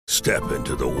Step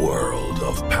into the world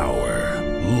of power,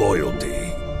 loyalty,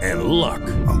 and luck.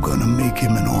 I'm gonna make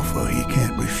him an offer he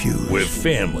can't refuse. With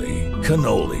family,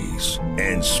 cannolis,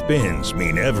 and spins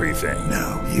mean everything.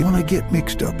 Now, you wanna get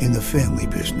mixed up in the family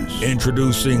business.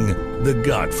 Introducing The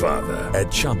Godfather at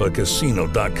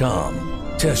ChumbaCasino.com.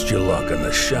 Test your luck in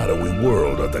the shadowy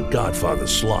world of The Godfather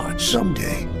slot.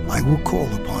 Someday, I will call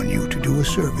upon you to do a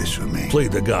service for me. Play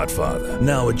The Godfather,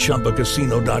 now at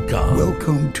ChumbaCasino.com.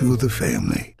 Welcome to the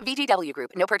family. VGW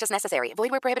Group. No purchase necessary. Void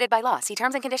where prohibited by law. See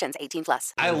terms and conditions.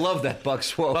 18+. I love that Buck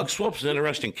Swope. Buck Swope's an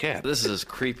interesting cat. This is as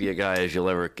creepy a guy as you'll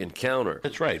ever encounter.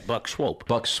 That's right, Buck Swope.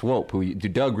 Buck Swope, who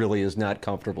Doug really is not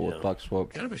comfortable with Buck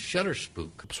Swope. Kind of a shutter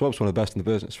spook. Swope's one of the best in the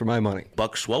business, for my money.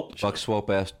 Buck Swope? Buck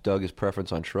Swope asked Doug his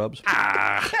preference on shrubs.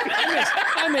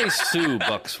 I may sue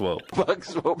Buck Swope. Buck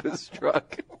Swope is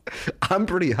struck. I'm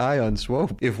pretty high on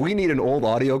Swope. If we need an old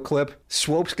audio clip,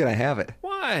 Swope's going to have it.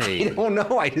 Why? I don't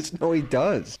know. I just know he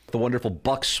does. The wonderful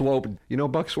Buck Swope. You know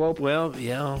Buck Swope? Well,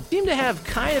 yeah. Seem to have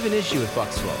kind of an issue with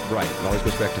Buck Swope. Right. It always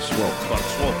goes back to Swope. Buck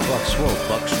Swope. Buck Swope.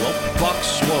 Buck Swope. Buck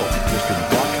Swope. Mr.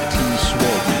 Buck T.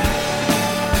 Swope.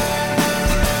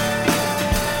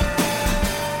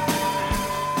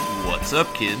 What's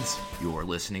up, kids? You're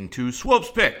listening to Swope's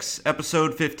Picks,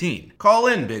 episode 15. Call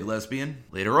in, Big Lesbian.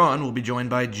 Later on, we'll be joined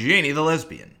by Janie the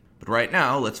Lesbian. But right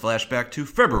now, let's flash back to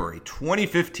February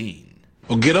 2015.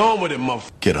 Oh, get on with it,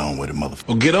 motherfucker. Get on with it, motherfucker.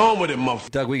 Oh, get on with it, motherfucker.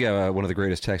 Doug, we got one of the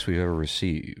greatest texts we've ever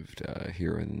received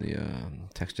here in the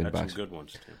text inbox. That's some good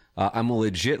ones, too. I'm a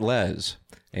legit les,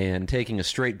 and taking a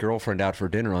straight girlfriend out for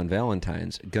dinner on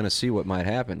Valentines. Gonna see what might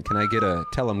happen. Can I get a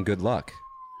tell him good luck?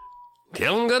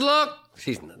 Tell him good luck.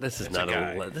 This is not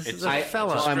guy. a... This It's is a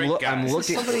fella. I'm looking...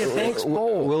 Somebody at Thanks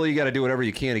Bowl. Willie, you got to do whatever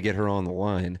you can to get her on the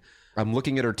line. I'm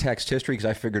looking at her text history because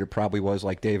I figured it probably was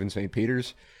like Dave in St.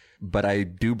 Peter's. But I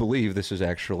do believe this is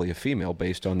actually a female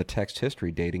based on the text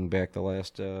history dating back the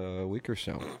last week or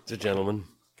so. It's a gentleman.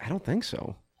 I don't think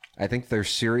so. I think there's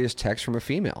serious text from a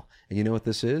female. And you know what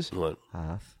this is? What?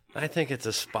 Hoth. I think it's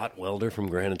a spot welder from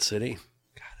Granite City.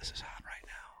 God, this is hot right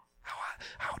now.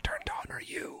 How turned on are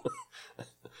you?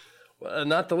 Well,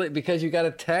 not because you got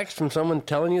a text from someone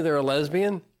telling you they're a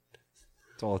lesbian?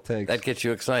 That's all it takes. That gets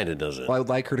you excited, does it? Well, I would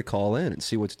like her to call in and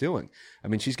see what's doing. I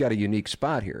mean, she's got a unique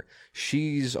spot here.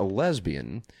 She's a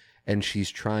lesbian, and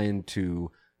she's trying to,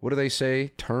 what do they say,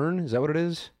 turn? Is that what it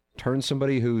is? Turn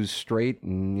somebody who's straight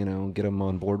and, get them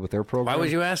on board with their program? Why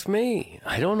would you ask me?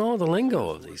 I don't know the lingo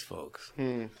of these folks.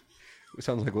 It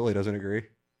sounds like Willie doesn't agree.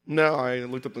 No, I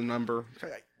looked up the number.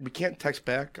 We can't text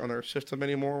back on our system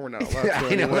anymore. We're not allowed to. I know,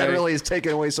 anyway. that really is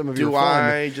taking away some of your Do fun.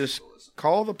 I just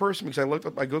call the person because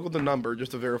I Googled the number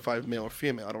just to verify if male or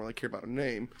female. I don't really care about a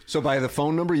name. So by the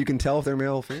phone number, you can tell if they're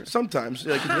male or female? Sometimes.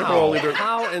 Like,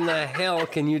 How in the hell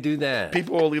can you do that?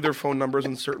 People will leave their phone numbers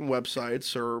on certain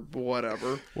websites or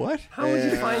whatever. What? How would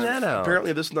you find that out?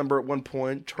 Apparently this number at one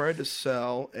point tried to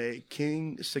sell a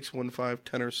King 615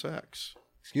 tenor sax.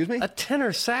 Excuse me? A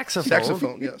tenor saxophone?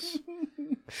 Saxophone, yes.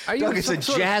 Are you Doug, it's a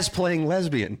jazz-playing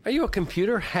lesbian. Are you a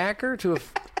computer hacker to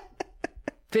have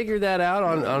figured that out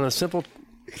on a simple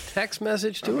text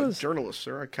message to I'm us? a journalist,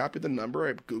 sir. I copied the number,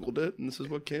 I Googled it, and this is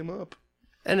what came up.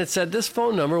 And it said this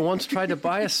phone number once tried to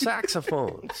buy a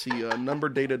saxophone. Let's see,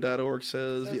 numberdata.org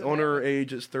says the owner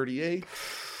age is 38.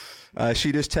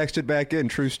 She just texted back in,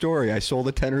 true story, I sold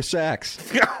a tenor sax.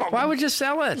 Why would you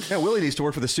sell it? Yeah, Willie needs to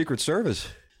work for the Secret Service.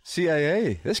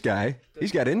 CIA, this guy,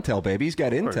 he's got intel, baby. He's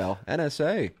got intel.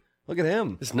 NSA. Look at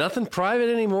him. There's nothing private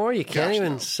anymore. You can't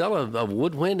even sell a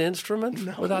woodwind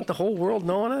instrument without the whole world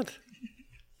knowing it.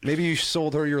 Maybe you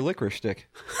sold her your licorice stick.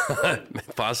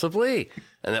 Possibly.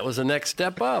 And that was the next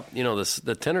step up.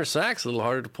 The tenor sax is a little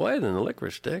harder to play than the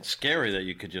licorice stick. Scary that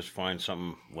you could just find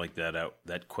something like that out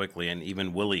that quickly, and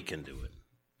even Willie can do it.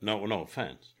 No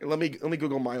offense. Let me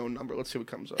Google my own number. Let's see what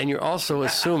comes up. And you're also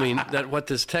assuming that what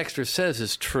this texter says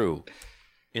is true,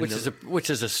 which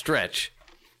is a stretch.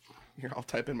 Here, I'll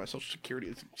type in my social security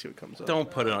and see what comes up. Don't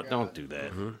do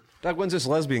that. Mm-hmm. Doug, when's this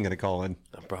lesbian going to call in?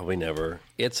 Probably never.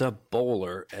 It's a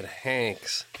bowler at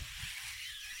Hank's.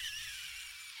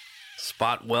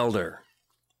 Spot welder.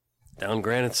 Down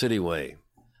Granite City Way.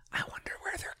 I wonder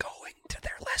where they're going to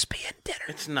their lesbian dinner.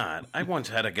 It's not. I once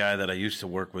had a guy that I used to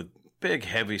work with, big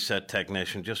heavy-set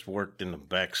technician, just worked in the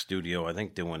back studio, I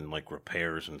think doing like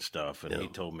repairs and stuff, and he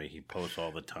told me he posts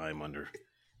all the time under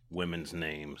women's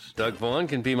names. Doug Vaughn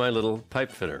can be my little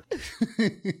pipe fitter.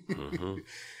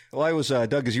 Well, I was,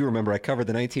 Doug, as you remember, I covered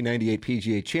the 1998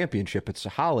 PGA Championship at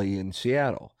Sahalee in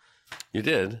Seattle. You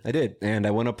did? I did, and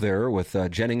I went up there with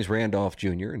Jennings Randolph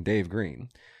Jr. and Dave Green.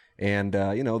 And,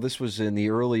 this was in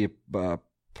the early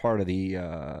part of the,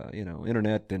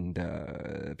 internet,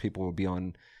 and people would be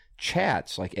on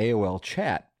chats, like AOL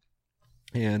chat.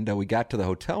 And we got to the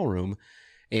hotel room,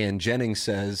 and Jennings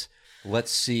says,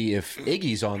 let's see if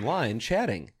Iggy's online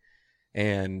chatting.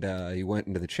 And he went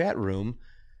into the chat room,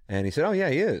 and he said, oh, yeah,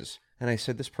 he is. And I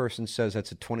said, this person says they're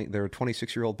a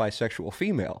 26-year-old bisexual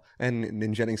female. And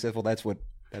then Jennings said, well, that's what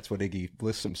Iggy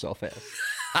lists himself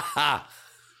as.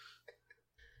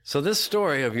 So this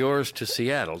story of yours to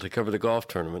Seattle to cover the golf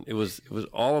tournament, it was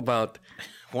all about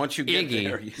once you get Iggy.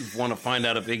 there, you want to find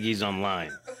out if Iggy's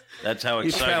online. That's how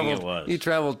exciting it was. He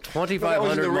traveled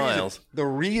 2,500 miles. The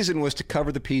reason was to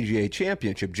cover the PGA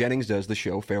Championship. Jennings does the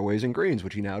show Fairways and Greens,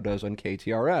 which he now does on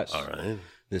KTRS. All right.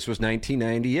 This was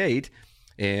 1998,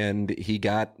 and he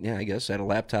got, I guess, at a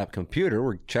laptop computer.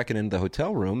 We're checking into the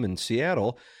hotel room in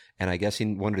Seattle, and I guess he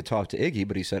wanted to talk to Iggy,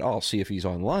 but he said, I'll see if he's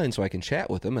online so I can chat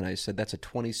with him. And I said, that's a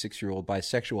 26-year-old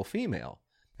bisexual female.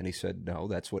 And he said, no,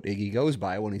 that's what Iggy goes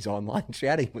by when he's online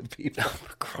chatting with people.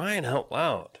 For crying out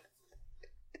loud.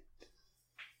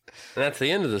 And that's the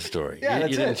end of the story. Yeah, you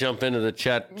that's didn't it. jump into the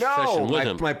chat session with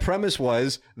him. My premise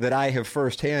was that I have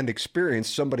firsthand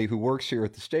experienced somebody who works here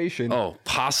at the station. Oh,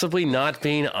 possibly not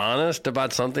being honest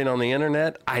about something on the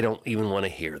internet? I don't even want to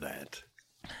hear that.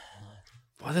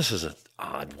 Well, this is an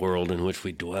odd world in which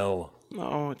we dwell.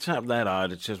 No, it's not that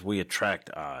odd. It's just we attract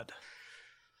odd.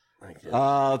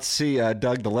 Let's see.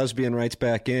 Doug, the lesbian, writes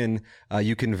back in,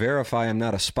 you can verify I'm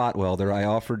not a spot welder. I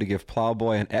offered to give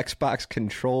Plowboy an Xbox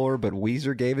controller, but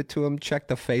Weezer gave it to him. Check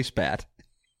the face bat.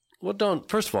 Well,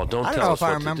 first of all, don't I don't tell know us if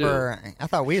I what to remember. do. I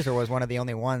thought Weezer was one of the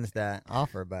only ones that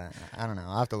offered, but I don't know.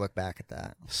 I'll have to look back at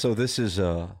that. So this is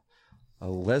a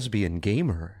lesbian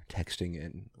gamer texting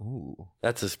in. Ooh.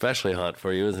 That's especially hot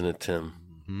for you, isn't it, Tim?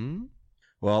 Hmm?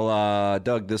 Well,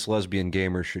 Doug, this lesbian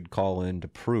gamer should call in to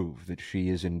prove that she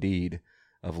is indeed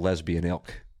of lesbian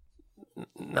ilk.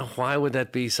 Now, why would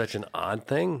that be such an odd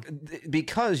thing?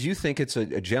 Because you think it's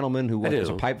a gentleman who was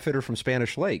a pipe fitter from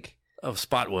Spanish Lake. Oh,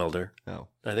 spot welder. Oh.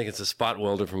 I think it's a spot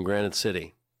welder from Granite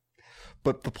City.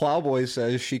 But the Plowboy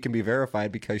says she can be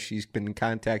verified because she's been in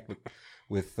contact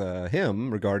with him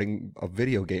regarding a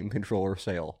video game controller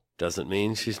sale. Doesn't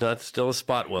mean she's not still a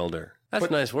spot welder. That's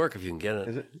nice work if you can get it.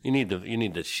 Is it? You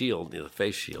need the shield, the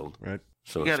face shield. Right.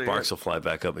 So sparks will fly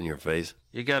back up in your face.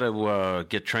 You got to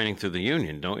get training through the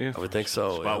union, don't you? I would think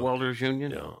so. Spot Welders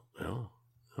Union? Yeah.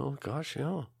 Oh, gosh,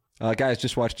 yeah. Guys,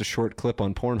 just watched a short clip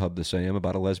on Pornhub this AM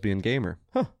about a lesbian gamer.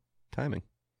 Huh. Timing.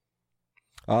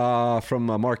 From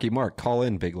Marky Mark, call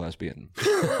in, Big Lesbian.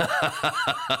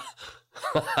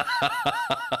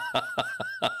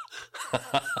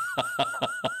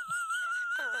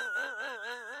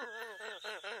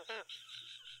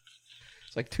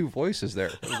 It's like two voices there.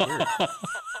 It was weird.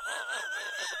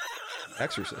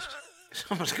 Exorcist.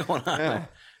 Something's going on. Yeah.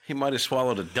 He might have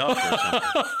swallowed a duck or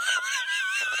something.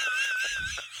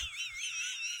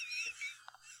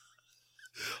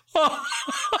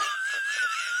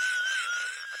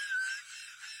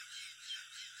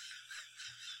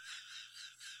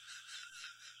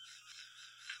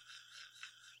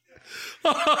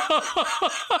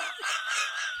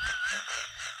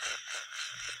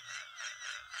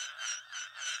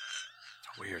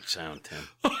 Weird sound, Tim.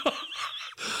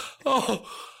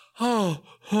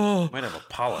 Might have a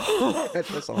polyp.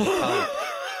 That's a polyp.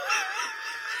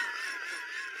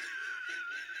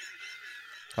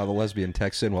 The lesbian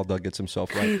texts in while Doug gets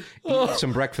himself right. Eat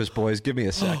some breakfast, boys. Give me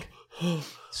a sec.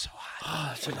 So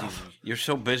hot. You're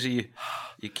so busy,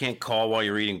 you can't call while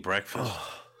you're eating breakfast.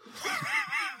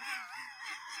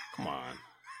 Come on.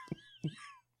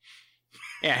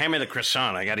 Yeah, hand me the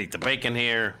croissant. I got to eat the bacon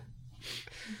here.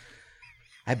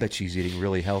 I bet she's eating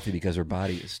really healthy because her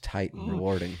body is tight and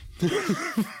rewarding.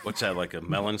 What's that, like a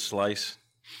melon slice?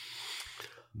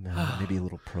 No, maybe a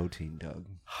little protein, Doug.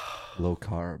 Low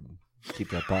carb. Keep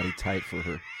that body tight for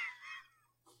her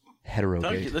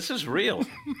heterogate. Doug, this is real.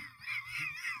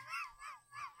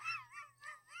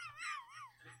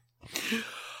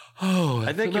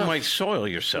 I think you might soil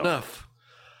yourself. Enough.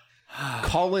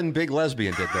 Call in Big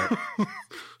Lesbian did that.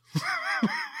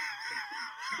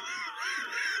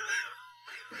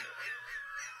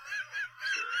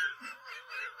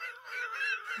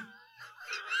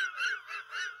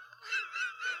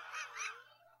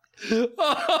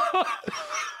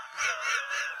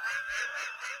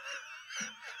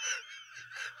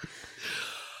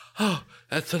 Oh,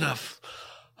 that's enough.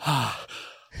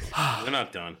 We're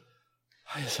not done.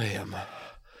 Yes, I am.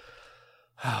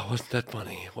 Wasn't that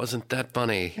funny? Wasn't that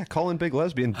funny? Yeah, calling Big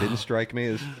Lesbian didn't strike me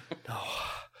as... No.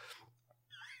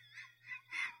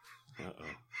 Uh-oh.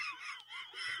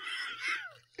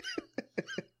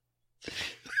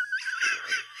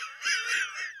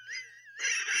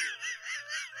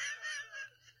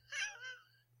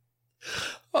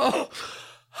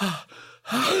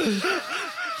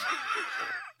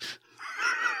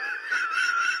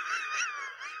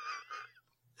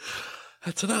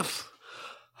 That's enough.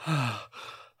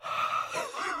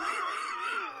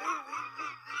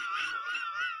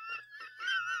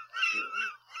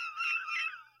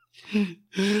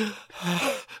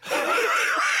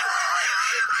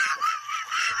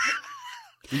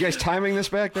 You guys timing this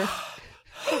back there?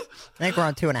 I think we're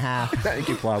on 2.5. Thank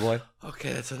you, Plowboy.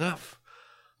 Okay, that's enough.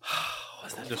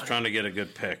 Wasn't that Just funny? trying to get a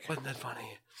good pick. Wasn't that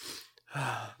funny?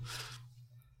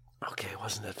 Okay,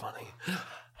 wasn't that funny?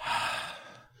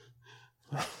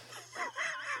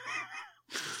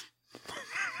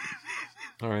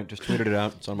 All right, just tweeted it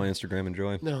out. It's on my Instagram.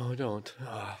 Enjoy. No, don't.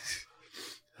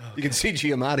 You can see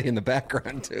Giamatti in the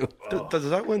background, too. Does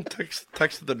that win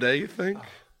text of the day, you think?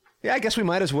 Yeah, I guess we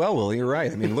might as well, Will. You're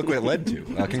right. I mean, look what it led to.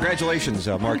 Congratulations,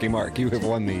 Marky Mark. You have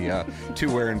won the 2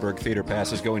 Warenberg Theater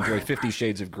passes. Go enjoy 50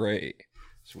 Shades of Grey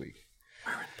this week.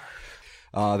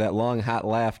 That long, hot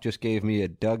laugh just gave me a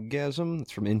Doug-gasm.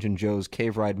 It's from Injun Joe's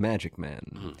Cave Ride Magic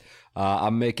Man.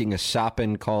 I'm making a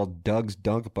soppin' called Doug's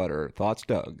Dunk Butter. Thoughts,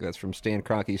 Doug? That's from Stan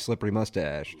Kroenke's Slippery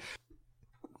Mustache.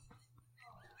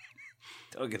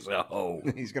 Doug is a hoe.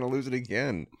 He's going to lose it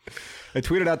again. I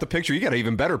tweeted out the picture. You got an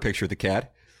even better picture of the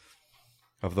cat.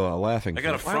 Of the laughing. I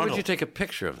got a Why frontal. would you take a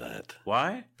picture of that?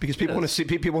 Why? Because people want to see.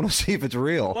 People want to see if it's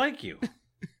real. Like you.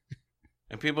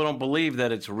 And people don't believe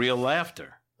that it's real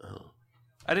laughter. Oh.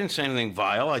 I didn't say anything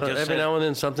vile. I So just every said, now and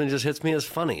then something just hits me as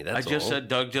funny. I That's just all. said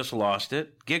Doug just lost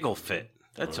it. Giggle fit.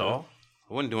 That's all.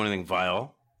 I wouldn't do anything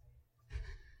vile.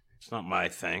 It's not my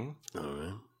thing. All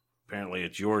right. Apparently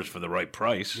it's yours for the right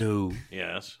price. No.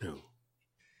 Yes. No. Man,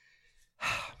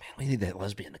 we need that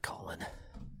lesbian to call in.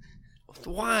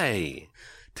 Why?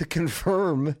 To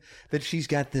confirm that she's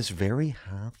got this very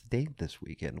hot date this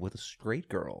weekend with a straight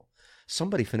girl.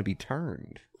 Somebody finna be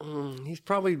turned. He's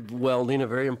probably welding a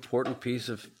very important piece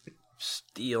of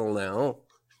steel now.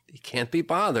 He can't be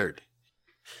bothered.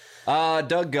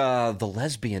 Doug, the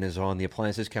lesbian is on the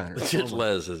appliances counter. Legit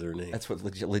Les is her name. That's what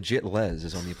legit Les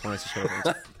is on the appliances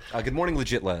counter. Good morning,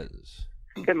 legit Les.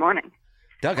 Good morning.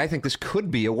 Doug, I think this could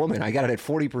be a woman. I got it at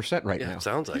 40% right now.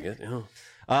 Sounds like it. Yeah.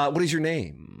 What is your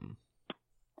name?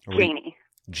 Janie.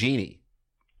 Jeannie.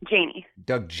 Janie.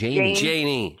 Doug, Janie.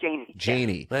 Janie. Janie.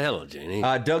 Janie. Well, hello, Janie.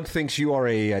 Doug thinks you are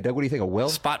a, Doug, what do you think, a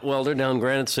welder? Spot welder down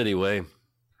Granite City way.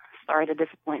 Sorry to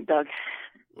disappoint, Doug.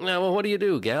 Now, well, what do you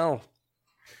do, gal?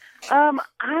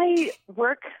 I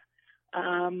work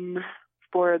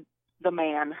for the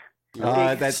man.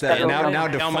 That's now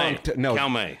defunct. No,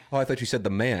 Calme. Oh, I thought you said the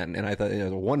man, and I thought it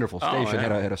was a wonderful station.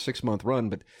 yeah. Had a 6-month run,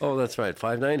 but Oh, that's right.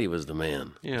 590 was the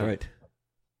man. Yeah. right.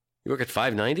 You work at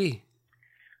 590?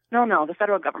 No, the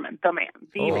federal government. The man.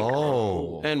 The man.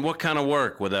 Oh. And what kind of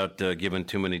work without giving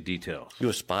too many details? You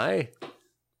a spy?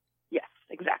 Yes,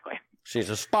 exactly. She's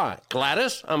a spy.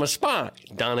 Gladys, I'm a spy.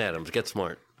 Don Adams, get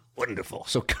smart. Wonderful.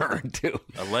 So current, too.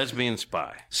 A lesbian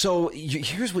spy. So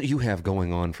here's what you have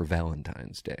going on for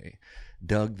Valentine's Day.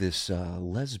 Doug, this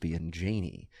lesbian,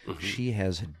 Janie, she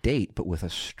has a date, but with a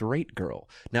straight girl.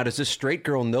 Now, does this straight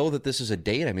girl know that this is a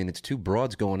date? I mean, it's 2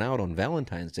 broads going out on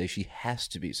Valentine's Day. She has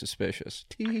to be suspicious.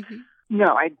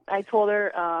 No, I told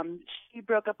her she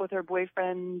broke up with her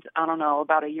boyfriend, I don't know,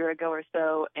 about a year ago or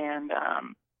so, and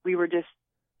we were just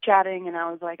chatting, and I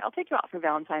was like, I'll take you out for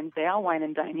Valentine's Day. I'll wine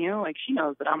and dine you. Like, she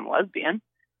knows that I'm a lesbian.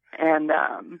 And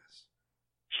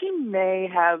she may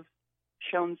have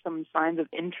shown some signs of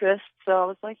interest, so I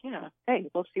was like, yeah, hey,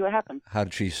 we'll see what happens. How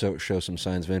did she show some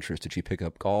signs of interest? Did she pick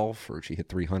up golf, or did she hit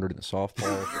 300 in the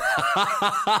softball?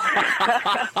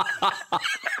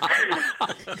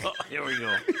 Here we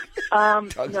go.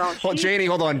 No, Well, Janie,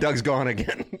 hold on. Doug's gone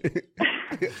again.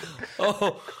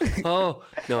 Oh,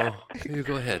 no. You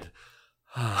go ahead.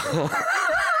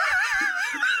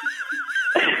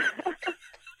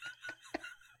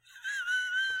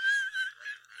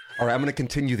 All right, I'm going to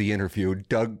continue the interview.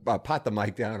 Doug, pot the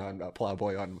mic down on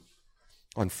Plowboy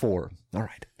on 4. All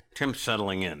right. Tim's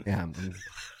settling in. Yeah, I'm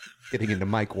getting into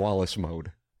Mike Wallace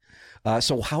mode.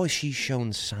 So how has she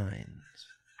shown signs?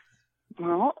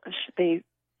 Well,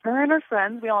 her and her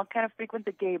friends, we all kind of frequent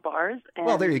the gay bars. And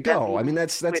Well, there you go. I mean,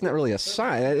 that's with- not really a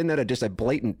sign. Isn't that just a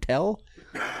blatant tell?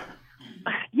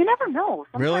 You never know.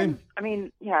 Sometimes, Really? I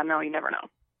mean, yeah, no, you never know.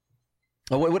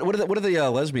 Oh, what are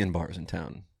the lesbian bars in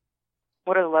town?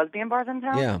 What are the lesbian bars in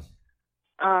town? Yeah.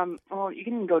 Well, you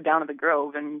can go down to the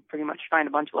Grove and pretty much find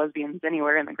a bunch of lesbians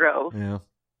anywhere in the Grove. Yeah.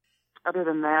 Other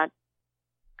than that,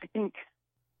 I think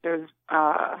there's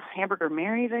Hamburger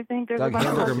Mary's, I think. There's Doug, a bunch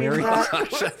Hamburger of lesbians Mary?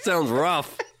 at. That sounds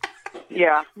rough.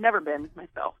 Yeah, never been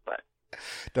myself, but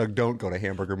Doug, don't go to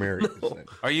Hamburger Mary.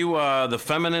 Are you the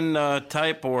feminine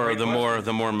type or the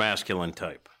more masculine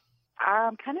type?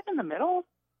 I'm kind of in the middle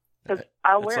because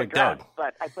I'll wear like a dress, Doug.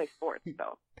 but I play sports,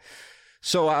 so.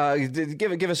 So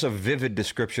give us a vivid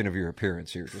description of your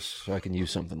appearance here, just so I can use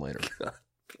something later.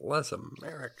 Bless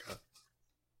America.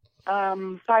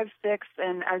 5'6",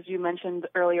 and as you mentioned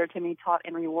earlier, Timmy, taut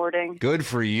and rewarding. Good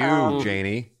for you,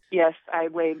 Janie. Yes, I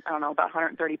weigh, about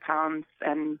 130 pounds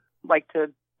and like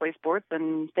to play sports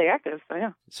and stay active, so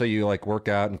yeah. So you like work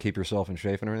out and keep yourself in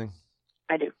shape and everything?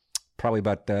 I do. Probably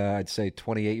about, I'd say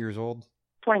 28 years old?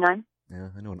 29. Yeah,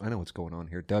 I know what's going on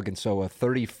here, Doug. And so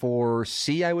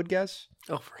 34C, I would guess?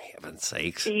 Oh, for heaven's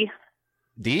sakes. B.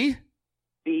 D?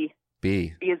 B.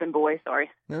 B. B as in boy,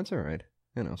 sorry. That's all right.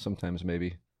 Sometimes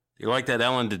maybe. You like that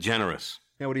Ellen DeGeneres?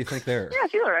 Yeah, what do you think there? Yeah,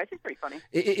 she's all right. She's pretty funny.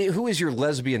 Who is your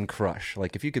lesbian crush?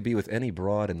 Like, if you could be with any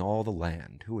broad in all the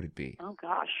land, who would it be? Oh,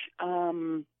 gosh.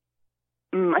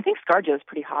 I think ScarJo's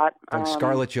pretty hot. Like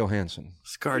Scarlett Johansson.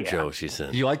 ScarJo, she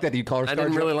said. Do you like that? Do you call her ScarJo? I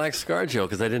didn't really like ScarJo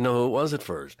because I didn't know who it was at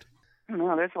first. I don't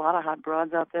know. There's a lot of hot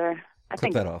broads out there. I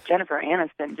think that off. Jennifer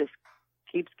Aniston just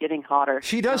keeps getting hotter.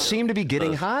 She does seem to be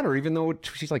getting hotter, even though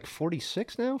she's like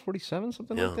 46 now, 47,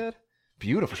 something like that.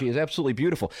 Beautiful. She is absolutely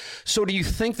beautiful. So do you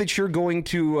think that you're going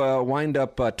to wind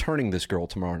up turning this girl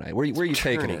tomorrow night? Where are you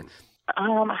taking her?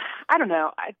 I don't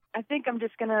know. I think I'm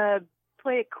just going to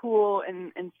play it cool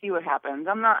and see what happens.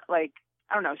 I'm not like,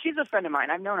 I don't know. She's a friend of mine.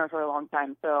 I've known her for a long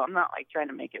time, so I'm not like trying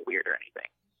to make it weird or anything.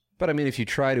 But I mean, if you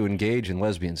try to engage in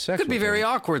lesbian sex, It could be very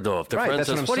awkward, though, if the friend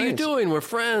says, what are you doing? We're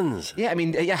friends. Yeah, I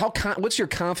mean, what's your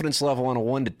confidence level on a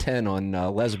 1 to 10 on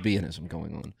lesbianism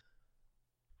going on?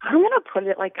 I'm going to put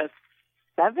it like a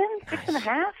 7,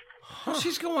 6.5. Well,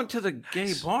 she's going to the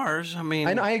gay bars. I mean,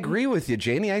 I agree with you,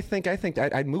 Janie. I think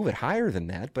I'd move it higher than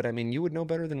that, but I mean, you would know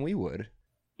better than we would.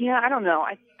 Yeah, I don't know.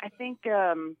 I think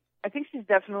she's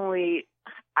definitely.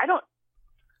 I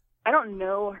don't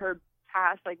know her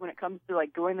past, like when it comes to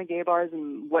like going to gay bars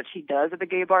and what she does at the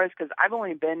gay bars, because I've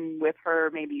only been with her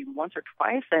maybe once or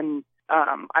twice, and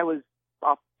I was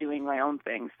off doing my own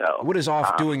thing. So what does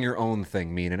off doing your own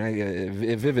thing mean? And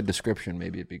a vivid description,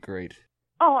 maybe it'd be great.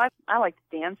 Oh, I like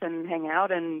to dance and hang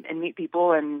out and meet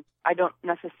people, and I don't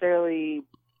necessarily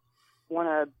want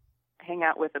to hang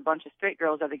out with a bunch of straight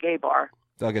girls at a gay bar.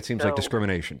 Doug, it seems like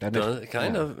discrimination, doesn't it?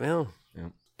 Kind of, yeah.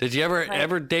 Did you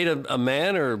ever date a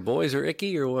man, or boys are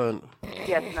icky, or what?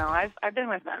 Yes, no, I've been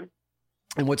with men.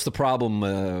 And what's the problem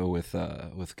with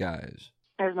guys?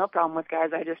 There's no problem with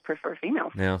guys. I just prefer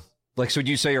females. Yeah. Like, so would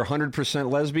you say you're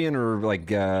 100% lesbian or like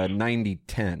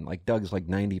 90-10? Like Doug's like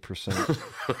 90%.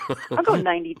 I'll go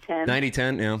 90-10.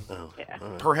 90-10, yeah. Oh.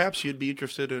 Yeah. Perhaps you'd be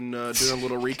interested in doing a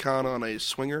little recon on a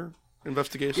swinger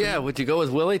investigation? Yeah, would you go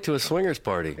with Willie to a swingers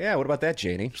party? Yeah, what about that,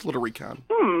 Janie? Just a little recon.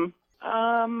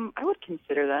 I would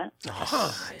consider that.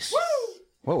 Nice.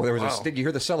 Whoa, there was you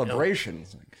hear the celebration.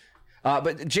 Yeah.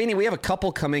 But Janie, we have a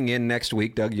couple coming in next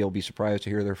week. Doug, you'll be surprised to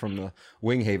hear they're from the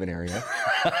Winghaven area.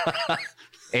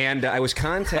 And I was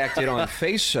contacted on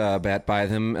FaceBet by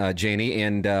them, Janie,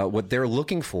 and what they're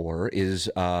looking for is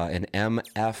an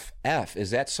MFF.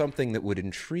 Is that something that would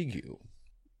intrigue you?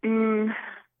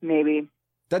 Maybe.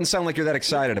 Doesn't sound like you're that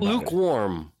excited about it.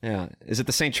 Lukewarm. Yeah. Is it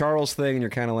the St. Charles thing, and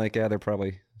you're kind of like, yeah, they're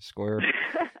probably square?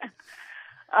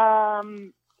 I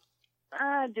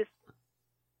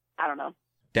don't know.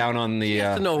 Down on the... You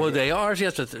have to know who they are.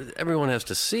 Everyone has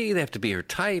to see. They have to be her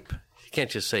type. You can't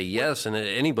just say yes and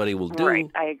anybody will do. Right.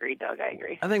 I agree, Doug. I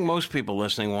agree. I think most people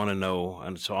listening want to know,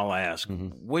 and so I'll ask,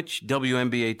 which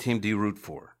WNBA team do you root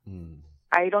for?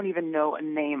 I don't even know a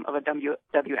name of a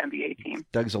WNBA team.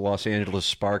 Doug's a Los Angeles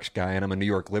Sparks guy, and I'm a New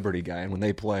York Liberty guy, and when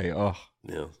they play,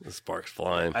 Yeah, the sparks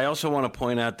flying. I also want to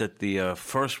point out that the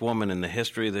first woman in the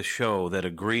history of the show that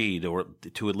agreed or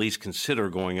to at least consider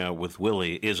going out with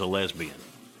Willie is a lesbian.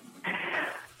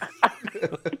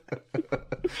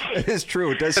 It is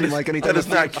true. It does seem like anytime that does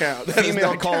not count. That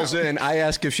female calls in, I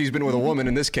ask if she's been with a woman.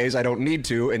 In this case, I don't need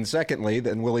to. And secondly,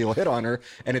 then Willie will hit on her,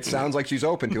 and it sounds like she's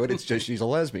open to it. It's just she's a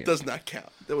lesbian. Does not count.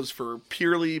 That was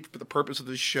purely for the purpose of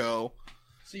the show.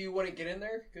 So you want to get in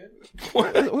there? Good.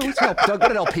 Doug, what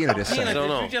did Alpina just say? I don't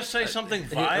know. Did you just say something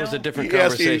vile? It was a different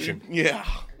conversation. Yeah.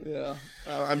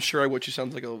 I'm sure what she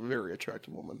sounds like a very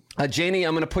attractive woman. Janie,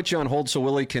 I'm going to put you on hold so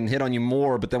Willie can hit on you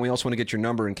more, but then we also want to get your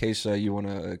number in case you want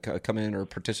to come in or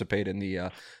participate in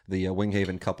the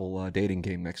Winghaven couple dating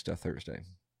game next Thursday.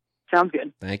 Sounds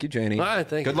good. Thank you, Janie. All right,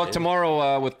 thank you. Good luck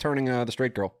tomorrow with turning the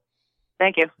straight girl.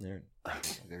 Thank you.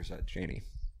 There's Janie.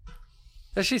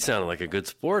 She sounded like a good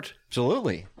sport.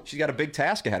 Absolutely. She's got a big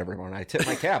task ahead of her, and I tip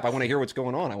my cap. I want to hear what's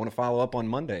going on. I want to follow up on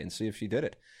Monday and see if she did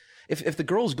it. if the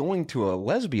girl's going to a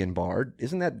lesbian bar,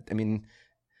 isn't that? I mean,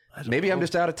 maybe I'm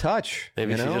just out of touch.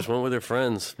 Maybe she know? just went with her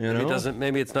friends.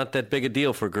 Maybe it's not that big a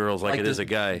deal for girls like it is a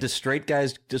guy. Do straight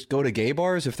guys just go to gay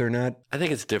bars if they're not? I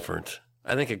think it's different.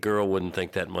 I think a girl wouldn't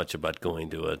think that much about going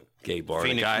to a gay bar.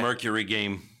 Phoenix Mercury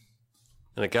game.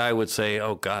 And a guy would say,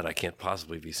 "Oh God, I can't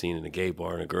possibly be seen in a gay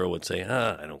bar," and a girl would say,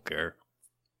 I don't care.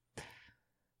 Wow,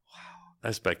 I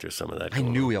expect there's some of that. I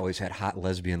knew we always had hot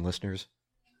lesbian listeners.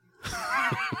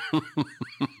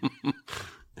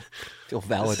 Feel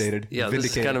validated.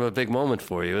 This is kind of a big moment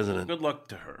for you, isn't it? Good luck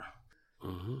to her.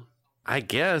 Mm-hmm. I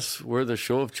guess we're the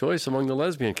show of choice among the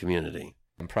lesbian community.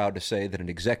 I'm proud to say that an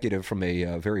executive from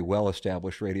a very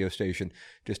well-established radio station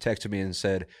just texted me and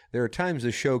said, there are times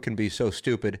this show can be so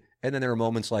stupid, and then there are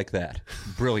moments like that.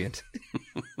 Brilliant.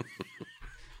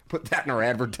 Put that in our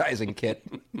advertising kit.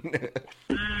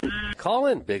 Call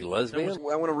in, Big Lesbian.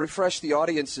 I want to refresh the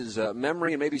audience's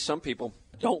memory, and maybe some people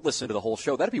don't listen to the whole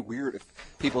show. That'd be weird if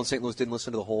people in St. Louis didn't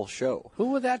listen to the whole show.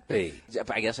 Who would that be?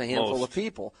 I guess a handful of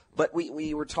people. But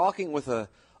we were talking with a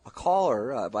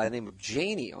caller by the name of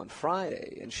Janie on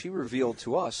Friday, and she revealed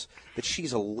to us that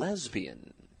she's a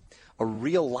lesbian, a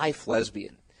real-life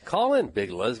lesbian. Call in,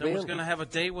 Big Lesbian. She was going to have a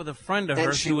date with a friend of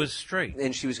hers who was straight.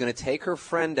 And she was going to take her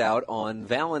friend out on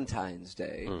Valentine's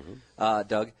Day,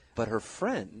 Doug, but her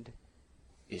friend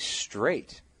is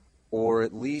straight, or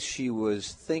at least she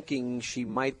was thinking she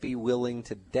might be willing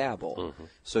to dabble.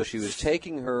 So she was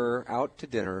taking her out to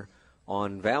dinner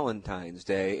on Valentine's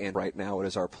Day, and right now it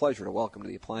is our pleasure to welcome to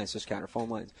the Appliance Discounter phone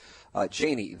lines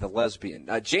Janie, the lesbian.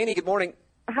 Janie, good morning.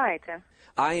 Hi, Tim.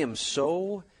 I am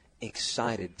so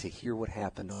excited to hear what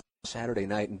happened on Saturday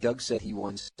night, and Doug said he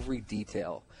wants every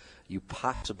detail you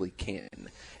possibly can.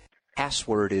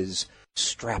 Password is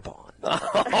strap-on.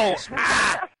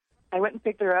 I went and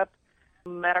picked her up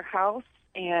at her house,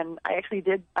 and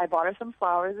I bought her some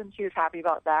flowers, and she was happy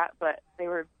about that, but they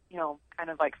were, kind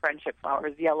of like friendship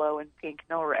flowers, yellow and pink,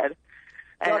 no red.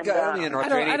 Doug,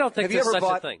 I don't think there's such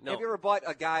a thing. No. Have you ever bought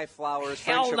a guy flowers,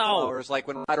 Hell friendship no. flowers, like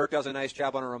when Roderick does a nice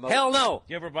job on a remote? Hell no.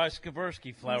 You ever buy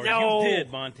Skaversky flowers? No. You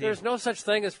did, Monty. There's no such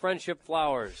thing as friendship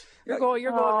flowers. You're going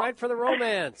right for the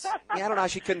romance. Yeah, I don't know how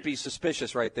she couldn't be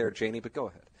suspicious right there, Janie, but go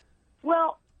ahead.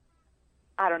 Well,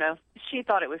 I don't know. She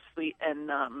thought it was sweet,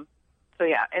 and so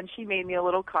yeah, and she made me a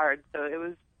little card, so it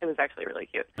was actually really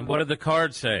cute. And what did the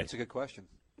card say? That's a good question.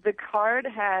 The card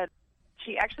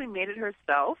she actually made it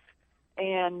herself,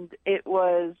 and it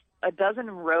was a dozen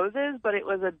roses, but it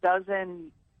was a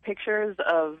dozen pictures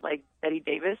of, like, Betty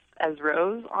Davis as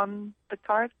Rose on the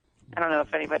card. I don't know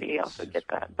if anybody else would get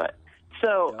that, but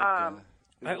so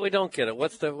we don't get it.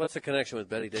 What's the connection with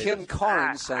Betty Davis? Kim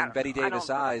Carnes sang Betty Davis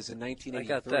Eyes in 1983. I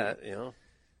got that,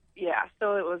 Yeah,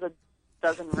 so it was a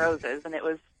dozen roses, and it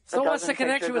was. So what's the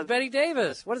connection with Betty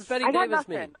Davis? What does Betty Davis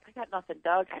mean? I got nothing,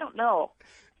 Doug. I don't know.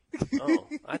 Oh,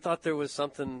 I thought there was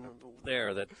something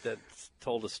there that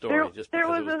told a story just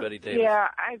because it was Betty Davis. Yeah,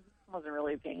 I wasn't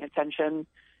really paying attention.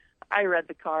 I read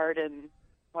the card and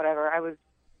whatever. I was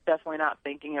definitely not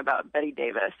thinking about Betty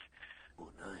Davis. Oh,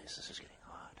 nice. This is getting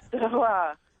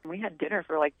hot. So we had dinner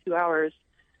for like 2 hours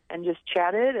and just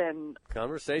chatted and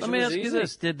conversation. Let me was ask easy. you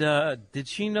this: Did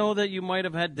she know that you might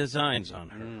have had designs on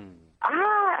her?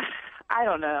 I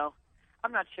don't know.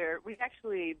 I'm not sure. We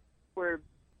actually were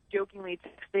jokingly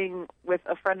texting with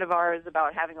a friend of ours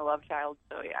about having a love child.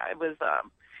 So yeah, it was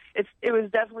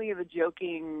definitely the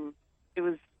joking. It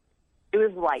was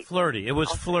light. Flirty. It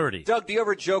was flirty. Doug, do you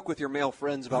ever joke with your male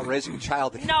friends about raising a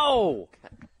child? No.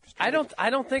 I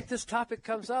don't think this topic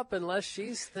comes up unless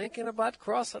she's thinking about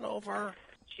crossing over.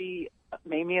 She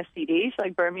made me a CD. She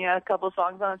burned me a couple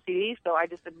songs on a CD, so I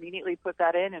just immediately put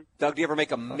that in. And Doug, do you ever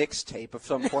make a mixtape of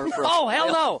some sort? Oh, hell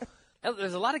no.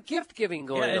 There's a lot of gift giving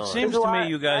going on. It seems to me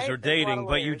you guys are dating,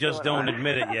 but you just don't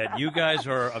admit it yet. You guys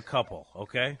are a couple,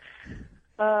 okay?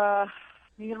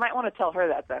 You might want to tell her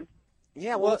that then.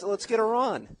 Yeah, well, let's get her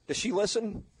on. Does she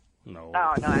listen? No.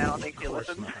 Oh, no, I don't think she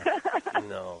listens.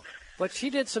 No. But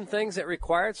she did some things that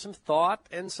required some thought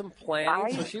and some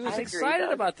planning, so she was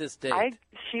excited about this date.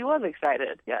 She was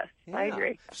excited, yes. Yeah. I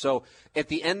agree. So at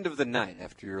the end of the night,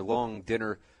 after your long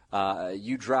dinner,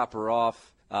 you drop her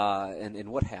off, and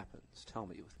what happens? Tell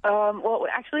me. Well,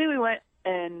 actually, we went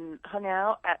and hung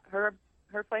out at her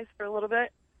place for a little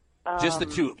bit. Just the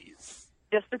two of you?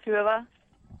 Just the two of us.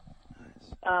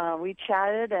 Nice. We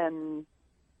chatted and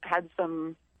had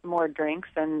some more drinks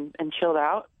and chilled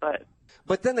out,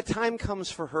 But then the time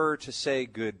comes for her to say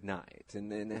good night.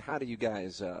 And how do you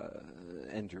guys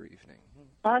end your evening?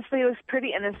 Honestly, it was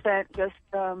pretty innocent. Just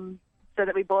said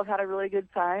that we both had a really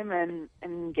good time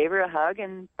and gave her a hug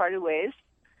and parted ways.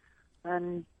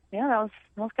 And yeah, that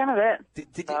was kind of it.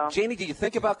 Janie, did you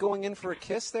think about going in for a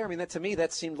kiss there? I mean, to me,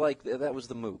 that seemed like that was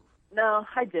the move. No,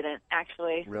 I didn't,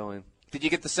 actually. Really? Did you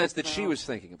get the sense that she was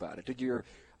thinking about it? Did your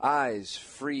eyes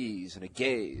freeze in a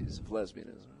gaze of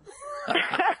lesbianism?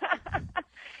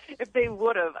 If they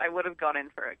would have, I would have gone in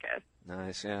for a kiss.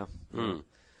 Nice, yeah.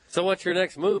 So what's your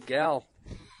next move, gal?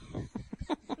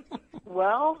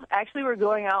 Well, actually, we're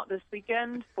going out this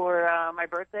weekend for my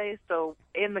birthday, so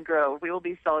in the Grove. We will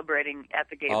be celebrating at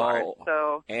the gay bar.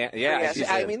 So, that's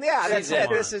it.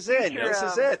 This is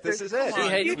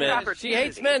it. She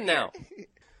hates men now.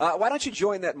 Why don't you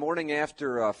join that morning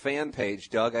after fan page,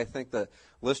 Doug? I think the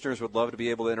listeners would love to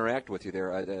be able to interact with you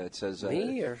there. It says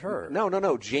me or her?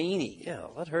 No, Janie. Yeah,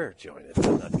 let her join it.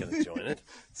 I'm not going to join it. It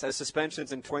says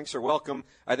suspensions and twinks are welcome.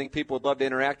 I think people would love to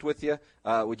interact with you.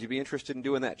 Would you be interested in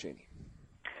doing that, Janie?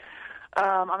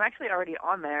 I'm actually already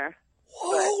on there.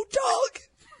 Whoa, Doug!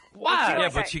 Wow. Yeah,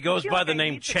 but she goes by the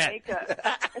name Chet.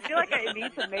 I feel like I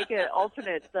need to make an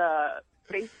alternate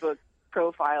Facebook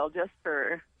profile just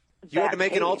for. You had to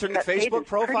make an alternate Facebook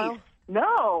profile?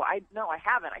 No, I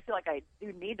haven't. I feel like I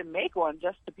do need to make one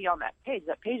just to be on that page.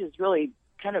 That page is really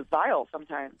kind of vile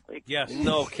sometimes. Yes.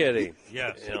 No kidding.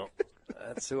 Yes.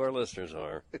 That's who our listeners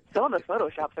are. Some of the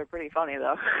photoshops are pretty funny,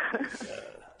 though.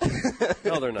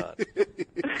 No, they're not.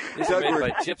 These are made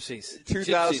by gypsies.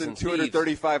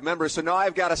 2,235 members. So now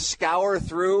I've got to scour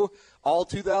through all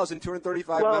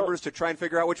 2,235 members to try and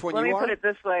figure out which one you are? Let me put it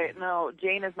this way. No,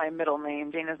 Jane is my middle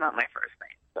name. Jane is not my first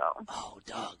name. So. Oh,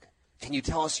 Doug. Can you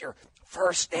tell us your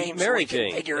first name? Mary so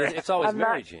Jane. It's always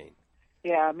Mary Jane.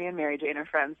 Yeah, me and Mary Jane are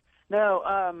friends. No,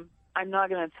 I'm not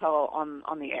going to tell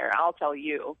on the air. I'll tell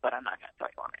you, but I'm not going to tell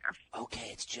you on the air. Okay,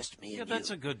 it's just me and you. That's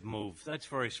a good move. That's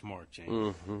very smart, Jane.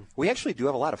 Mm-hmm. We actually do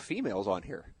have a lot of females on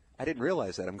here. I didn't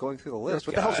realize that. I'm going through the list.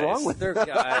 What the hell's wrong with them? They're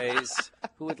guys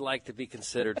who would like to be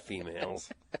considered females.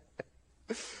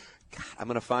 God, I'm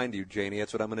going to find you, Janie.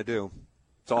 That's what I'm going to do.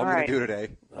 That's all I'm going to do today.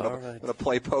 I'm going to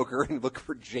play poker and look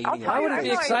for Janie. How would it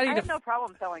be exciting? I have no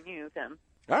problem telling you, Tim.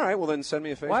 All right, well then send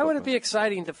me a Facebook. Why would it be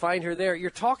exciting to find her there? You're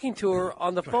talking to her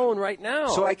on the phone right now.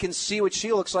 So I can see what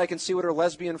she looks like and see what her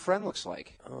lesbian friend looks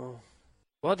like. Oh.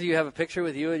 Well, do you have a picture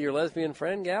with you and your lesbian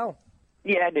friend, gal?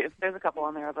 Yeah, I do. There's a couple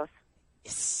on there of us.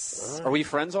 Yes. Are we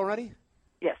friends already?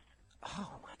 Yes. Oh,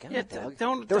 my God.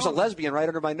 Yeah, there's a lesbian right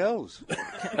under my nose.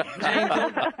 Jane,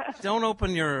 don't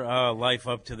open your life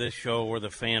up to this show or the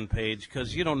fan page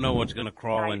because you don't know what's going to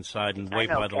crawl inside and wait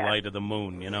by the light of the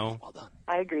moon, you know? Well done.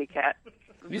 I agree, Kat.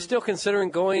 You still considering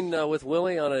going with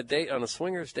Willie on a date, on a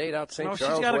swingers date out St. Charles? No,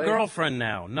 she's got Way? a girlfriend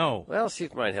now. No. Well, she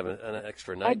might have an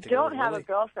extra night. I to go don't with have Willie. a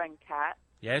girlfriend, Kat.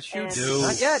 Yes, you do.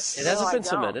 Not yet. It hasn't been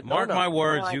cemented. Mark my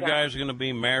words, No, you guys are going to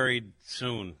be married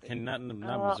soon. Not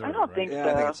Missouri, I don't think so.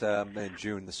 I think it's in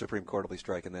June. The Supreme Court will be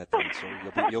striking that thing, so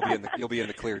you'll be in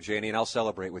the clear, Janie, and I'll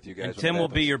celebrate with you guys. And Tim will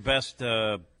be your best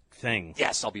thing.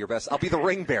 Yes, I'll be your best. I'll be the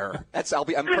ring bearer.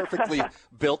 I'm perfectly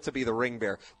built to be the ring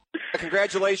bearer.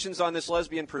 Congratulations on this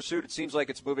lesbian pursuit. It seems like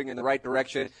it's moving in the right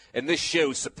direction, and this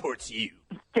show supports you.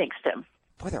 Thanks, Tim.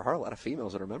 Boy, there are a lot of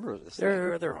females that are members of this.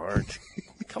 There aren't.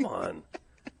 Come on.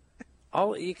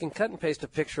 You can cut and paste a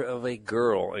picture of a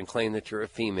girl and claim that you're a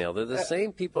female. They're the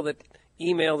same people that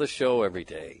email the show every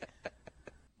day.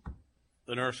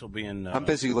 The nurse will be in. I'm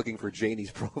busy looking for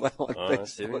Janie's profile on Facebook.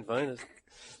 See if we can find it.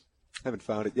 I haven't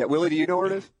found it yet. Willie, do you know where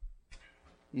it is?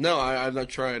 No, I'm not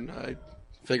trying. I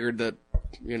figured that,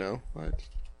 I'd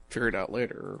figure it out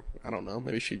later. Or, I don't know.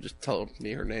 Maybe she'd just tell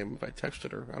me her name if I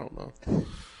texted her. I don't know.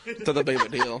 It's not that big of a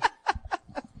deal.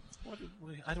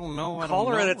 I don't know. Call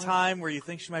her at a time where you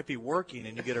think she might be working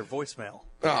and you get her voicemail.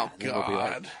 Oh,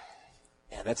 God.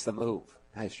 Yeah, that's the move.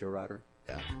 Nice, Joe Roder.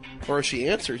 Yeah. Or if she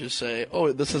answers, just say,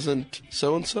 oh, this isn't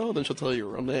so-and-so, then she'll tell you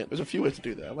her real name. There's a few ways to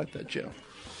do that. I like that, Joe.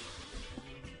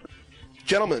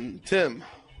 Gentlemen, Tim,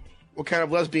 what kind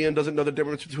of lesbian doesn't know the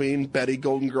difference between Betty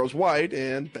Golden Girls White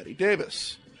and Betty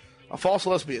Davis? A false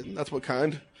lesbian, that's what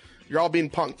kind. You're all being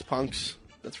punked, punks.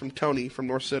 That's from Tony from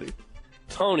North City.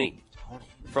 Tony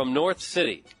from North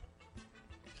City.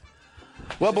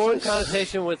 Well, boys. Some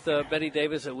connotation with Betty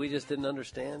Davis that we just didn't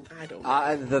understand? I don't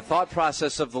know. The thought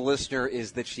process of the listener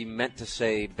is that she meant to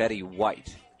say Betty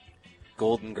White.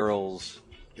 Golden Girls,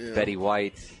 Betty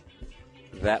White.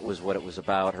 That was what it was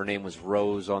about. Her name was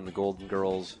Rose on the Golden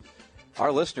Girls.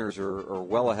 Our listeners are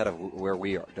well ahead of where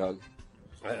we are, Doug.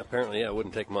 Apparently, it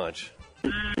wouldn't take much.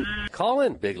 Call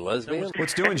in, Big Lesbian.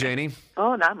 What's doing, Janie?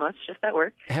 Oh, not much. Just at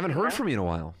work. Haven't heard from you in a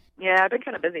while. Yeah, I've been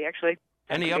kind of busy, actually.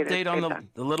 Any update on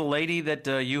the little lady that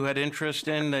you had interest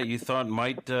in that you thought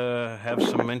might have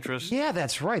some interest? Yeah,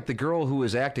 that's right. The girl who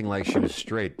was acting like she was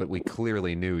straight, but we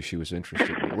clearly knew she was interested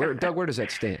in me. Doug, where does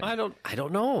that stand? I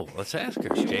don't know. Let's ask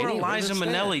her. She Janie, wore a Liza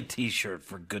Minnelli T-shirt,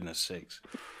 for goodness sakes.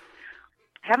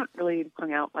 I haven't really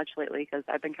hung out much lately because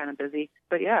I've been kind of busy.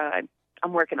 But yeah,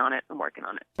 I'm working on it.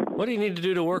 What do you need to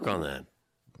do to work on that?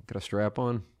 Got a strap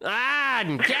on? Ah,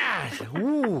 God!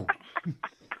 Ooh.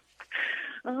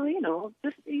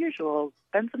 Just the usual.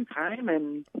 Spend some time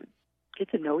and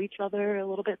get to know each other a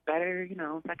little bit better,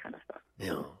 that kind of stuff.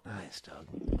 Yeah. Nice, Doug.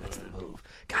 That's the move.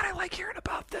 God, I like hearing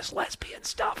about this lesbian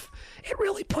stuff. It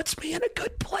really puts me in a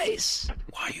good place.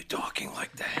 Why are you talking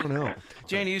like that? I don't know.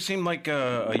 Janie, you seem like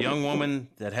a young woman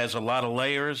that has a lot of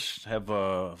layers, have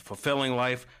a fulfilling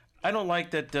life. I don't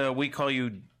like that we call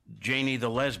you Janie the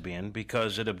lesbian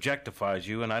because it objectifies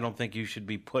you, and I don't think you should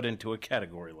be put into a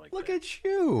category like that. Look at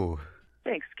you.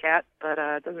 Thanks, Kat, but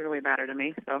it doesn't really matter to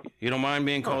me. So you don't mind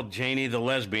being called Janie the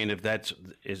lesbian if that's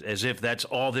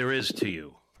all there is to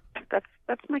you. That's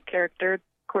my character,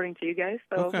 according to you guys.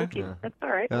 So that's all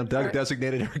right. Doug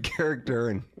designated her character,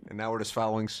 and now we're just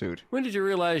following suit. When did you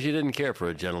realize you didn't care for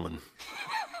a gentleman?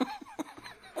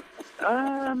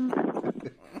 I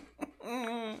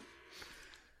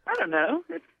don't know.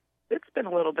 It's been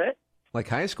a little bit. Like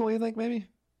high school, you think, maybe?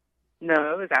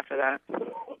 No, it was after that.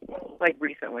 Like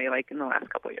recently, like in the last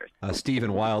couple of years. Steve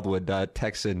in Wildwood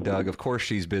texts in Doug, of course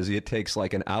she's busy. It takes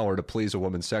like an hour to please a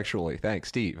woman sexually. Thanks,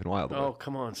 Steve in Wildwood. Oh,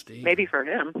 come on, Steve. Maybe for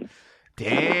him.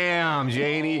 Damn,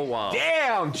 Janie. Oh, wow.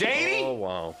 Damn, Janie. Oh,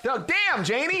 wow. Doug, damn,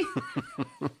 Janie.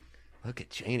 Look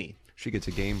at Janie. She gets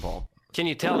a game ball. Can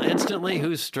you tell instantly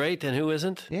who's straight and who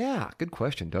isn't? Yeah, good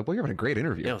question, Doug. Well, you're having a great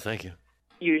interview. Yeah, thank you.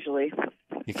 Usually.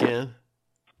 You can?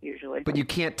 Usually. But you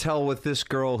can't tell with this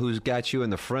girl who's got you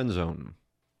in the friend zone.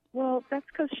 Well, that's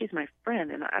because she's my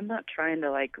friend, and I'm not trying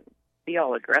to, be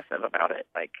all aggressive about it.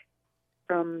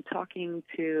 From talking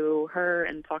to her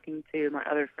and talking to my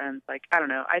other friends, I don't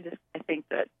know. I think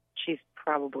that she's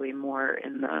probably more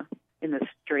in the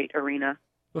straight arena.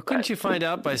 Well, couldn't you find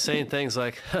out by saying things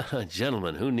like,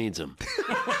 gentlemen, who needs them?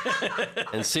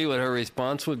 And see what her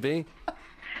response would be?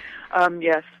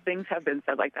 Yes, things have been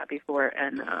said like that before,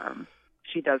 and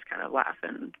she does kind of laugh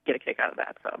and get a kick out of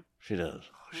that. So she does.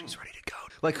 Oh, she's ready to go.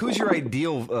 Who's your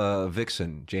ideal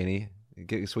vixen, Janie?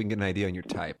 So we can get an idea on your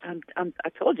type. I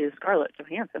told you, Scarlett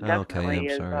Johansson definitely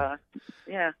I'm sorry.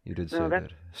 Yeah. You did say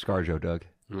that. ScarJo, Doug.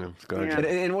 Yeah, ScarJo. Yeah.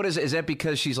 And what is that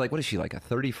because she's what is she, a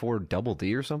 34 double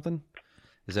D or something?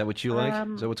 Is that what you like?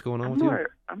 Is that what's going on with you?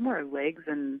 I'm more legs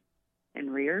and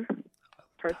rear,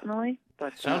 personally.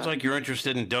 But sounds like you're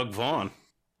interested in Doug Vaughn.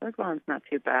 Doug Vaughn's not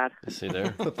too bad. See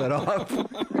there? Flip that off.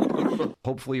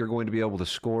 Hopefully you're going to be able to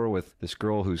score with this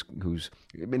girl who's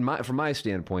from my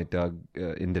standpoint, Doug,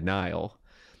 in denial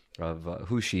of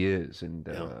who she is and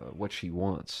what she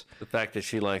wants. The fact that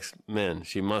she likes men,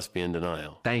 she must be in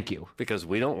denial. Thank you. Because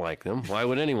we don't like them. Why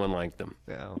would anyone like them?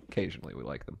 Well, occasionally we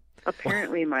like them.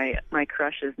 Apparently my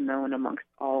crush is known amongst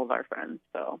all of our friends,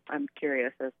 so I'm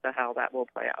curious as to how that will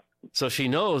play out. So she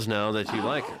knows now that you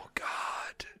like her. Oh, God.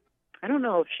 I don't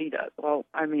know if she does. Well,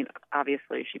 I mean,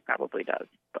 obviously she probably does,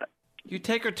 but... You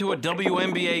take her to a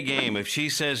WNBA game. If she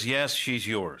says yes, she's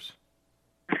yours.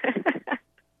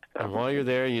 And while you're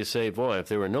there, you say, boy, if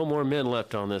there were no more men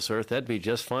left on this earth, that'd be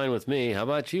just fine with me. How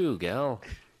about you, gal?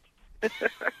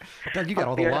 Doug, you got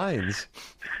all the lines.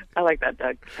 I like that,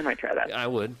 Doug. I might try that. I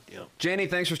would, yeah. Janie,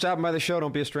 thanks for stopping by the show.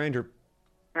 Don't be a stranger.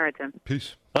 All right, Tim.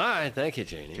 Peace. All right, thank you,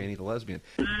 Janie. Janie the lesbian.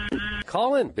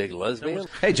 Call in, Big Lesbian.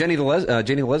 Hey, Janie the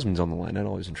lesbian's on the line. That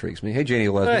always intrigues me. Hey, Janie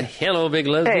the lesbian. Hello, Big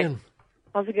Lesbian. Hey,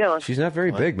 how's it going? She's not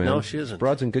very big, man. No, she isn't.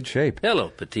 Broad's in good shape. Hello,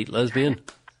 petite lesbian.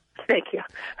 Thank you.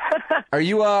 Are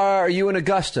you in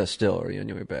Augusta still? Or are you on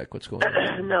your way back? What's going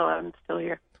on? No, I'm still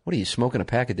here. What are you smoking, a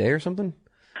pack a day or something?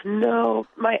 No,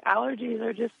 my allergies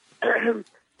are just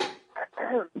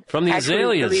From the actually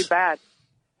azaleas. really bad.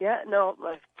 Yeah, no,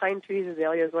 my pine trees,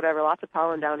 azaleas, whatever. Lots of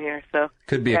pollen down here. So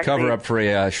could be a cover-up for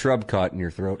a shrub caught in your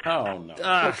throat. Oh, no.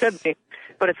 It could be,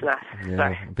 but it's not. Yeah,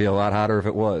 Sorry. it'd be a lot hotter if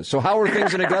it was. So how are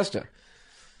things in Augusta?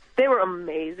 They were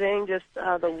amazing. Just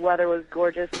the weather was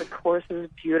gorgeous. The course was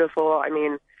beautiful. I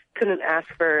mean, couldn't ask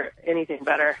for anything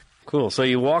better. Cool. So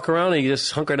you walk around and you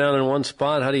just hunker down in one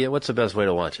spot. What's the best way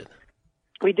to watch it?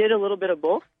 We did a little bit of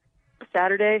both.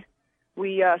 Saturday,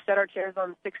 we set our chairs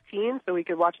on 16 so we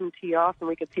could watch them tee off and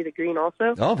we could see the green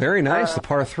also. Oh, very nice. The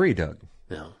par 3, Doug.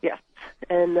 Yeah. Yes.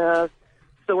 And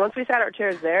so once we sat our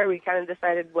chairs there, we kind of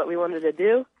decided what we wanted to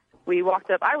do. We walked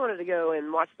up. I wanted to go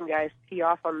and watch some guys tee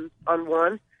off on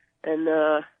one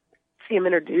and see them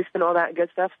introduced and all that good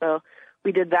stuff. So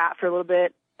we did that for a little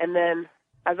bit. And then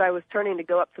as I was turning to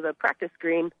go up to the practice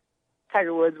green,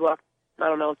 Tiger Woods walked,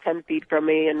 10 feet from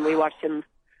me, and we watched him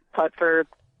putt for,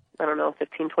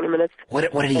 15, 20 minutes.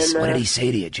 What did he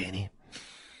say to you, Janie?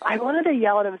 I wanted to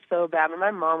yell at him so bad, but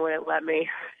my mom wouldn't let me.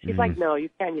 She's like, no, you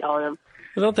can't yell at him.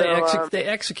 Well, don't they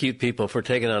execute people for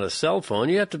taking out a cell phone?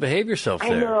 You have to behave yourself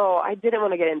there. I know. I didn't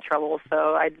want to get in trouble,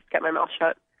 so I just kept my mouth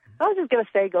shut. I was just going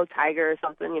to say go Tiger or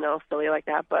something, silly like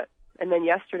that. And then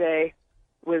yesterday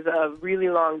was a really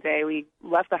long day. We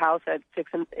left the house at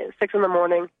 6 in the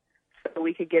morning so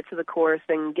we could get to the course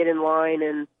and get in line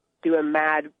and do a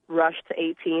mad rush to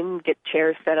 18, get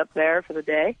chairs set up there for the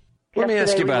day. Let me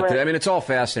ask you about that. I mean, it's all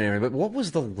fascinating, but what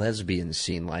was the lesbian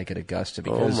scene like at Augusta?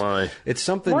 Because it's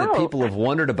something that people have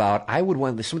wondered about. I would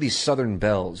want some of these Southern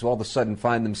belles who all of a sudden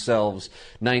find themselves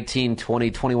 19,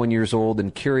 20, 21 years old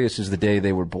and curious as the day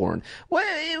they were born. What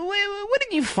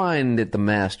did you find at the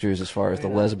Masters as far as the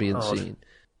lesbian scene?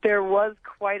 There was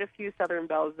quite a few Southern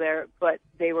belles there, but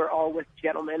they were all with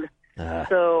gentlemen.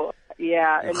 So,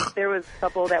 yeah, and there was a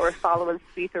couple that were following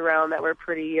Spieth around that were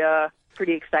pretty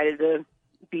excited to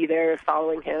be there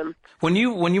following him. When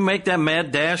you make that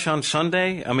mad dash on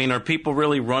Sunday, I mean, are people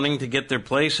really running to get their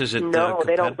place? Is it no?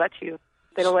 They don't let you.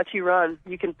 They don't let you run.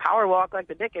 You can power walk like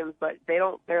the Dickens, but they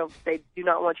do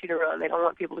not want you to run. They don't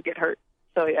want people to get hurt.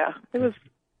 So yeah, we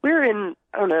were in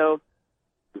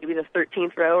maybe the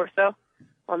 13th row or so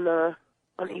on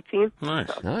 18.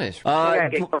 Nice.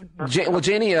 Well,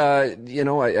 Janie,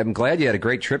 I'm glad you had a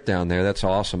great trip down there. That's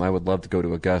awesome. I would love to go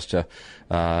to Augusta,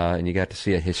 and you got to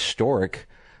see a historic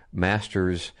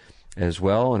Masters as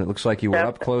well, and it looks like you were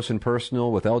up close and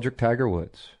personal with Eldrick Tiger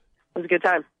Woods. It was a good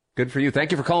time. Good for you.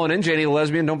 Thank you for calling in, Janie the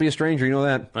Lesbian. Don't be a stranger. You know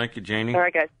that. Thank you, Janie. All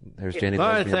right, guys. There's Janie the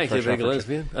Lesbian. Lesbian. All right, thank you, Big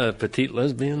Lesbian. Petite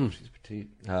lesbian. She's petite.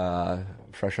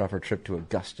 Fresh off her trip to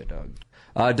Augusta, Doug.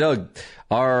 Doug,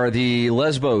 are the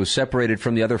lesbos separated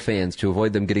from the other fans to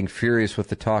avoid them getting furious with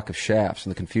the talk of shafts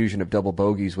and the confusion of double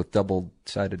bogeys with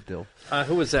double-sided dill?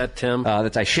 Who was that, Tim?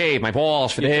 I shaved my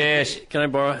balls for this. Can I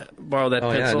borrow that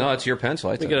pencil? Yeah, no, it's your pencil.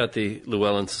 Let me get out the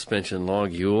Llewellyn suspension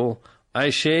log, Yule. I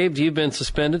shaved. You've been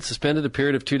suspended a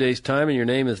period of 2 days' time, and your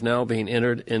name is now being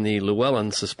entered in the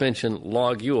Llewellyn suspension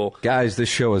log, Yule. Guys, this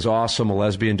show is awesome. A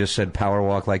lesbian just said power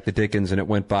walk like the Dickens, and it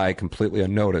went by completely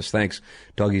unnoticed. Thanks,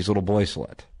 Dougie's little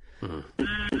boycelet.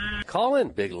 Call in,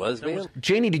 Big Lesbian.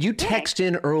 Janie, did you text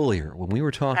in earlier when we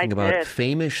were talking about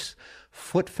famous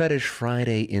Foot Fetish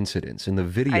Friday incidents and the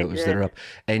videos that are up?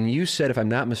 And you said, if I'm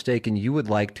not mistaken, you would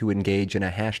like to engage in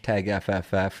a hashtag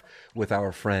FFF with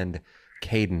our friend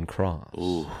Caden Cross.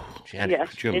 Ooh, Janet,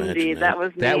 yes, indeed. That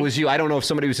was me. That was you. I don't know if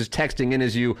somebody was just texting in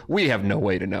as you. We have no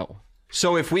way to know.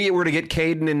 So if we were to get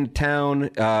Caden in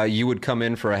town, you would come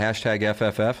in for a hashtag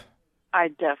FFF? I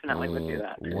definitely would do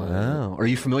that. Wow. Are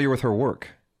you familiar with her work?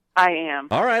 I am.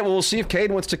 All right. Well, we'll see if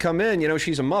Caden wants to come in. You know,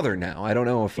 she's a mother now. I don't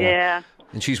know if... Yeah.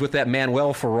 And she's with that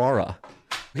Manuel Ferrara.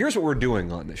 Here's what we're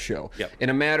doing on this show. Yep. In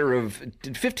a matter of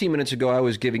 15 minutes ago, I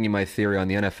was giving you my theory on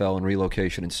the NFL and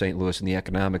relocation in St. Louis and the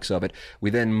economics of it. We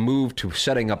then moved to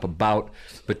setting up a bout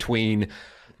between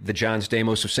the John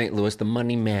Stamos of St. Louis, the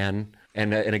money man,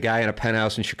 and a guy in a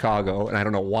penthouse in Chicago. And I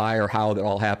don't know why or how that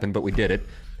all happened, but we did it.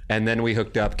 And then we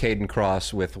hooked up Caden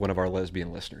Cross with one of our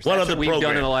lesbian listeners. That's what we've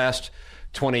done in the last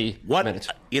 20 minutes.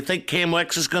 You think Cam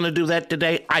Wex is going to do that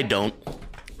today? I don't.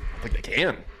 I think they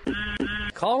can.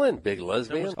 Call in, Big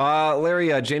Lesbian.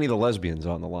 Larry, Janie the Lesbian's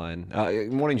on the line.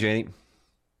 Good morning, Janie.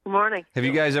 Good morning. Have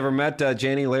you guys ever met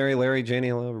Janie, Larry, Janie?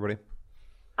 Hello, everybody.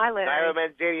 Hi, Larry. I haven't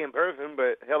met Janie in person,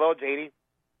 but hello, Janie.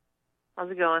 How's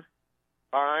it going?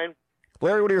 Fine.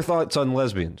 Larry, what are your thoughts on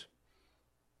lesbians?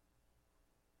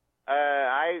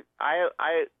 I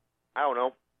don't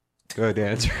know. Good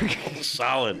answer.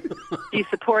 Solid. Do you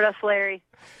support us, Larry?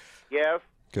 Yes.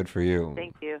 Good for you.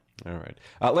 Thank you. All right.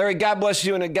 Larry, God bless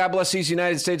you, and God bless these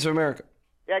United States of America.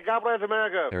 Yeah, God bless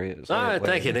America. There he is. All right,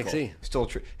 thank you, Nixie. Still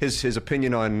true. His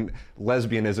opinion on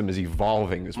lesbianism is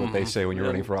evolving, is what they say when you're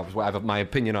running for office. Well, my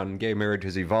opinion on gay marriage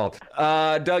has evolved.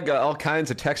 Doug, all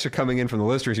kinds of texts are coming in from the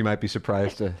listeners you might be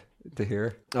surprised to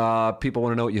hear. People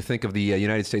want to know what you think of the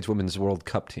United States Women's World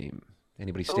Cup team.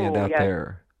 Anybody stand out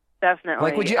there? Definitely.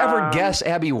 Like, would you ever guess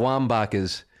Abby Wambach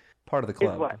is part of the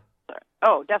club? Is what?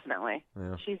 Oh, definitely.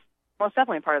 Yeah. She's most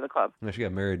definitely part of the club. No, she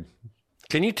got married.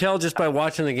 Can you tell just by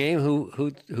watching the game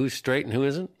who's straight and who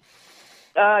isn't?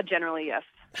 Generally, yes.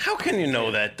 How can you know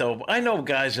that, though? I know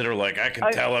guys that are like, I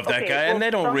can tell if that guy, and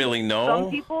they don't really know. Some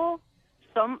people,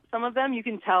 some of them, you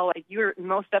can tell, like, you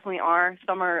most definitely are.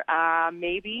 Some are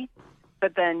maybe,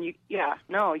 but then, you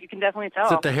can definitely tell.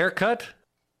 Is it the haircut?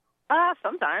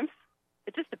 Sometimes.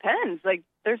 It just depends. Like,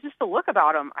 there's just a look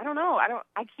about them. I don't know.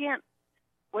 I can't,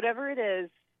 whatever it is,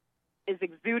 is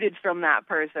exuded from that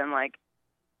person, like,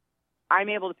 I'm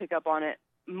able to pick up on it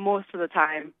most of the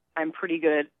time. I'm pretty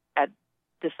good at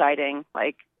deciding,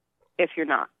 like, if you're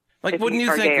not. Like, if wouldn't you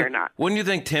are think? gay or not. Wouldn't you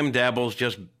think Tim dabbles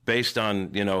just based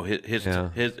on his I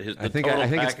think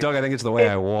it's Doug. I think it's the way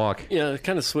I walk. Yeah,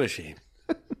 kind of swishy.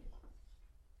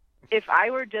 If I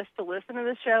were just to listen to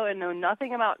the show and know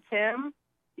nothing about Tim,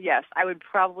 yes, I would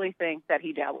probably think that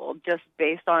he dabbled just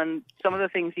based on some of the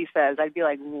things he says. I'd be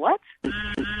like, what?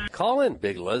 Call in,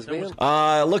 Big Lesbian.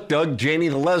 Look, Doug, Janie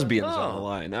the Lesbian's on the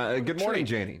line. Good morning,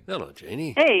 Janie. Hello,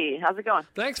 Janie. Hey, how's it going?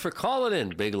 Thanks for calling in,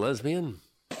 Big Lesbian.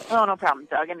 Oh, no problem,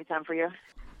 Doug. Anytime for you.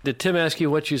 Did Tim ask you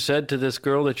what you said to this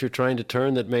girl that you're trying to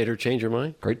turn that made her change her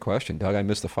mind? Great question, Doug. I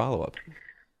missed the follow-up.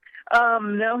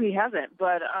 No, he hasn't.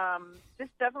 But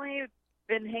just definitely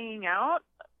been hanging out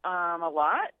a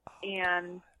lot,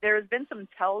 and there's been some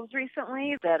tells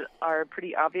recently that are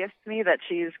pretty obvious to me that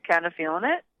she's kind of feeling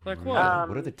it. Like what?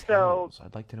 What are the tells?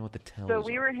 I'd like to know what the tells So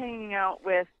we were hanging out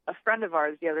with a friend of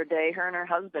ours the other day, her and her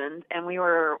husband, and we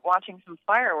were watching some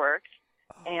fireworks.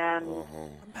 And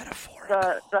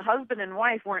the husband and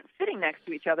wife weren't sitting next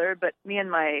to each other, but me and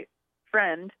my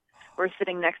friend were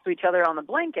sitting next to each other on the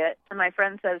blanket. And my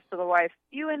friend says to the wife,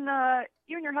 "You and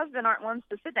your husband aren't ones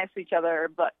to sit next to each other,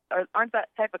 but aren't that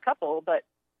type of couple. But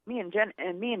me and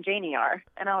Janie are."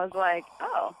 And I was like,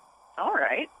 "Oh, all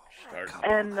right."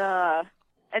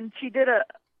 And she did a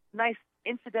nice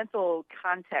incidental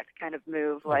contact kind of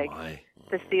move, like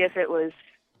to see if it was,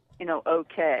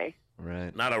 okay.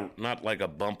 Right. Not like a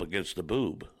bump against the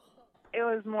boob. It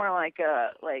was more like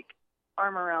a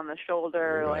arm around the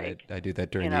shoulder, Right. I do that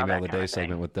during the email of the day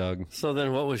segment with Doug. So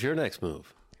then, what was your next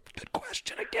move? Good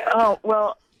question again. Oh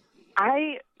well,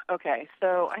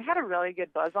 so I had a really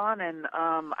good buzz on, and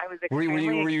I was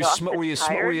extremely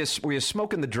exhausted, were you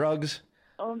smoking the drugs?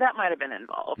 Oh, that might have been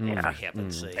involved. Yeah.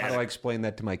 How do I explain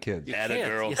that to my kids? You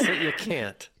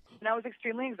can't. And I was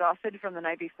extremely exhausted from the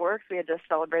night before because we had just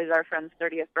celebrated our friend's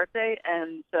 30th birthday.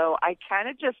 And so I kind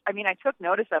of I took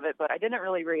notice of it, but I didn't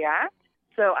really react.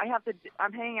 So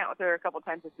I'm hanging out with her a couple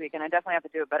times this week, and I definitely have to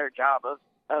do a better job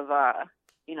of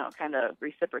kind of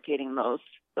reciprocating those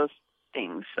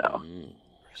things. So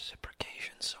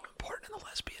reciprocation's so important in the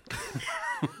lesbian.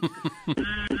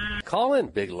 Call in,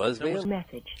 Big Lesbian.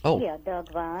 Message. Oh. Yeah,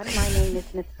 Doug Vaughn. My name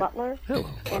is Miss Butler. Hello.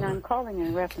 And I'm calling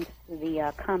in reference to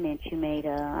the comment you made,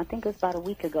 I think it was about a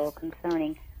week ago,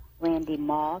 concerning Randy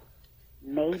Moss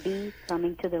maybe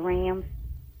coming to the Rams.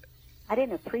 I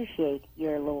didn't appreciate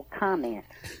your little comment.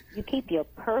 You keep your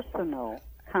personal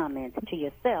comments to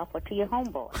yourself or to your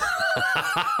homeboy.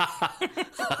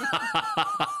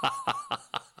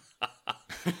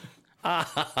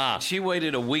 She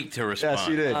waited a week to respond. Yeah,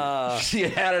 she did.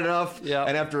 She had enough,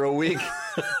 and after a week...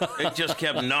 it just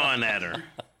kept gnawing at her.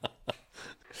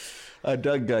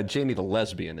 Doug, Janie the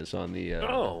Lesbian is on the...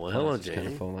 hello,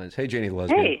 Janie. Phone lines. Hey, Janie the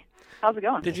Lesbian. Hey, how's it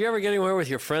going? Did you ever get anywhere with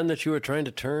your friend that you were trying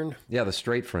to turn? Yeah, the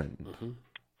straight friend. Mm-hmm.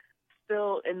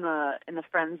 Still in the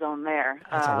friend zone there.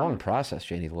 That's a long process,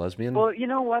 Janie the Lesbian. Well, you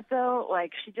know what, though?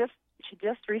 Like, she just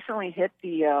recently hit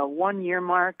the 1 year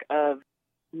mark of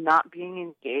not being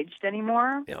engaged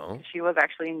anymore. Yeah. She was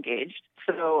actually engaged.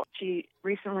 So she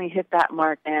recently hit that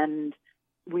mark, and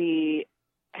we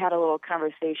had a little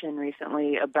conversation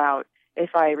recently about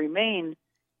if I remain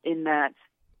in that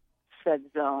said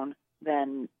zone,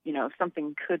 then,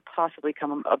 something could possibly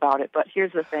come about it. But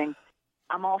here's the thing.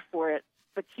 I'm all for it.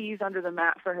 The keys under the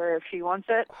mat for her if she wants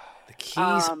it. The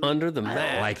keys under the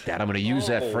mat. I like that. I'm going to use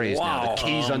that phrase now. The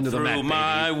keys under the mat, Through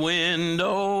my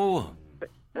window.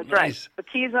 That's right. The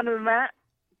keys under the mat,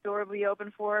 door will be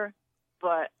open for her,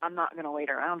 but I'm not going to wait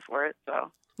around for it.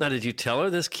 So. Now, did you tell her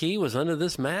this key was under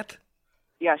this mat?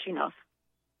 Yeah, she knows.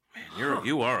 Man,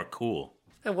 you are cool.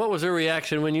 And what was her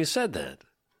reaction when you said that?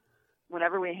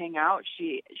 Whenever we hang out,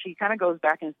 she kind of goes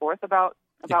back and forth about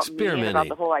me and about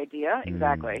the whole idea.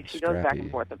 Exactly. She goes back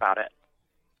and forth about it.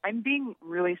 I'm being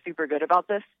really super good about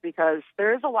this because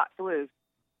there is a lot to lose.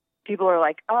 People are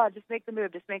like, "Oh, just make the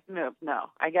move, just make the move." No,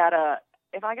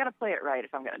 if I gotta play it right,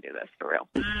 if I'm gonna do this for real.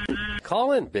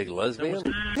 Call in, Big Lesbian.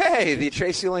 Hey, the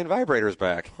Tracy Lane vibrator's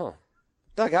back. Huh.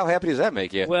 Doug, how happy does that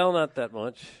make you? Well, not that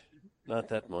much. Not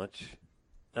that much.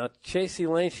 Now, Tracy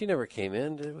Lane, she never came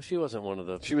in. She wasn't one of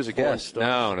the... She was a guest.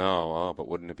 No. Oh, but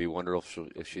wouldn't it be wonderful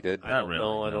if she did? I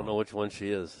don't know which one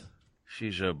she is.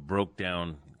 She's a broke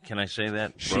down... Can I say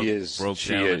that? She is.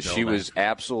 She was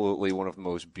absolutely one of the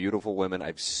most beautiful women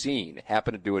I've seen.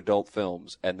 Happened to do adult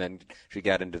films, and then she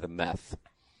got into the meth.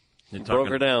 Broke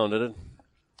her down, did it?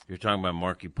 You're talking about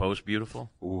Marky Post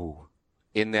beautiful? Ooh.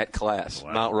 In that class.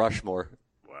 Wow. Mount Rushmore.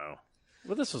 Wow.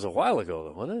 Well, this was a while ago,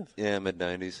 though, wasn't it? Yeah,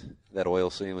 mid-'90s. That oil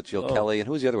scene with Jill Oh. Kelly. And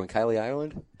who was the other one? Kylie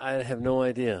Ireland? I have no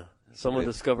idea. Someone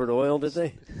discovered oil, did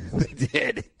they? They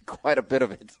did. Quite a bit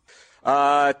of it.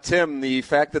 Tim, the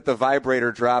fact that the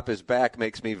vibrator drop is back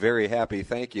makes me very happy.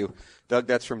 Thank you. Doug,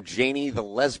 that's from Janie the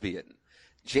Lesbian.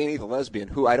 Janie the Lesbian,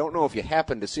 who I don't know if you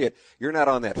happen to see it. You're not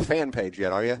on that fan page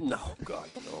yet, are you? No, God,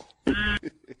 no.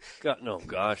 God, no,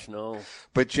 gosh, no.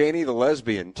 But Janie the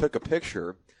Lesbian took a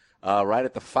picture right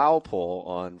at the foul pole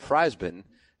on Friesman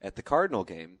at the Cardinal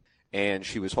game, and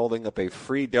she was holding up a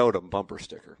free Dotem bumper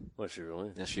sticker. Was she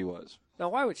really? Yes, she was. Now,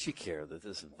 why would she care that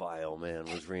this vile man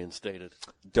was reinstated?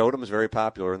 Dotem is very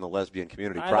popular in the lesbian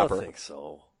community I proper. don't think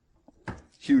so.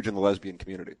 Huge in the lesbian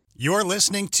community. You're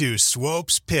listening to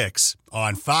Swope's Picks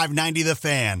on 590 The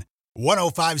Fan,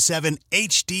 105.7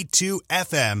 HD2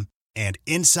 FM, and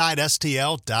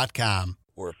InsideSTL.com.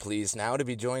 We're pleased now to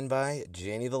be joined by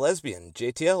Janie the Lesbian.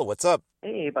 JTL, what's up?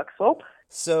 Hey, Buck Swope.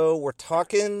 So we're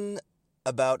talking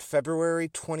about February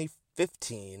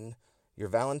 2015, your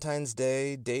Valentine's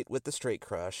Day date with the straight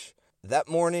crush. That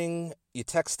morning, you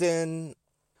text in.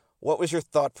 What was your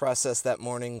thought process that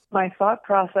morning? My thought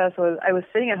process was I was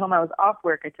sitting at home. I was off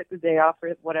work. I took the day off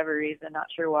for whatever reason, not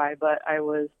sure why, but I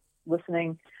was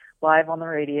listening live on the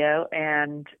radio,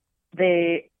 and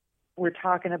they were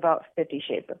talking about 50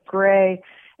 Shades of Grey,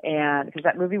 and because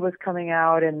that movie was coming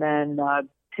out, and then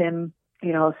Tim,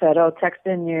 said, "Oh, text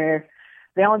in your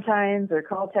Valentines or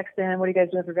call, text in. What are you guys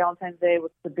doing for Valentine's Day?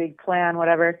 What's the big plan?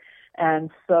 Whatever."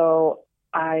 And so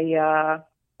I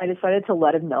decided to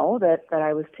let him know that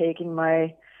I was taking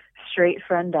my straight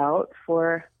friend out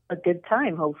for a good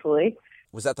time, hopefully.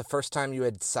 Was that the first time you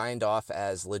had signed off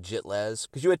as legit les?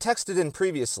 Because you had texted in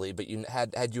previously, but you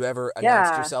had you ever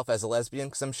announced yourself as a lesbian?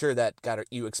 Because I'm sure that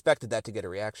you expected that to get a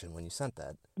reaction when you sent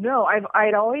that. No,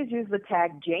 I'd always use the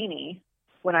tag Janie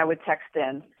when I would text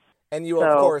in. And you,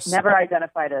 of course, never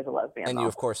identified as a lesbian. And you,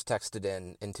 of course, texted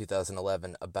in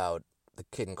 2011 about the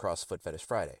Kid and Cross Foot Fetish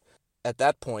Friday. At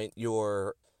that point,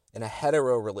 you're in a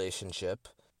hetero relationship.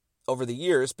 Over the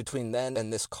years between then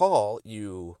and this call,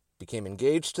 you became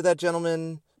engaged to that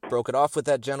gentleman, broke it off with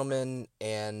that gentleman,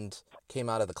 and came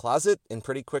out of the closet in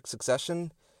pretty quick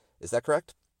succession. Is that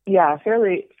correct? Yeah,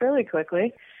 fairly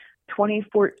quickly.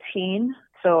 2014,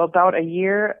 so about a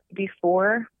year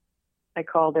before I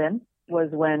called in,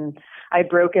 was when I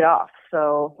broke it off.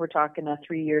 So we're talking a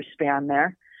 3-year span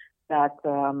there that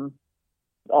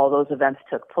all those events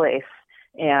took place,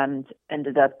 and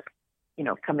ended up,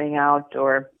 coming out,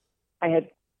 or I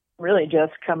had really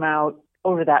just come out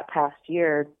over that past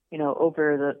year,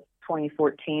 over the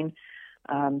 2014,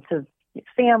 to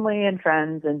family and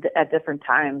friends and at different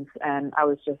times. And I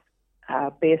was just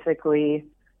basically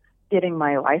getting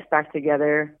my life back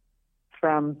together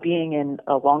from being in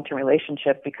a long-term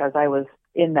relationship, because I was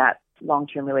in that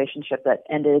long-term relationship that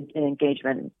ended in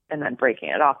engagement and then breaking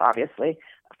it off, obviously,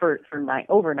 for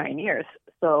over 9 years.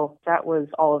 So that was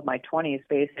all of my 20s,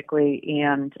 basically,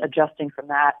 and adjusting from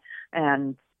that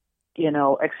and,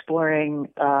 exploring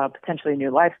potentially a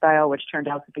new lifestyle, which turned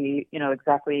out to be,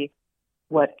 exactly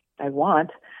what I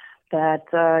want. That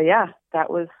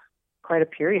was quite a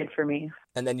period for me.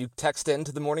 And then you text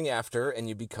into the morning after, and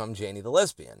you become Janie the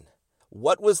Lesbian.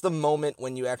 What was the moment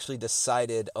when you actually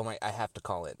decided, I have to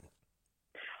call in?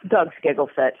 Doug's giggle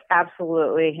fit.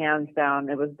 Absolutely, hands down.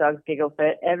 It was Doug's giggle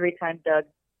fit. Every time Doug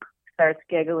starts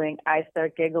giggling, I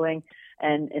start giggling.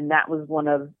 And that was one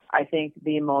of, I think,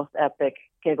 the most epic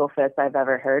giggle fits I've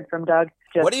ever heard from Doug.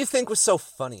 What do you think was so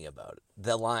funny about it?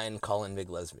 The line, "Call in Big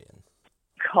Lesbian"?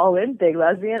 Call in Big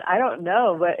Lesbian? I don't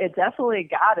know, but it definitely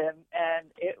got him.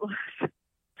 And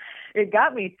it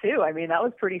got me too. I mean, that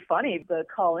was pretty funny. The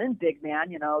call in Big Man,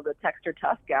 the Texter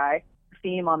Tough Guy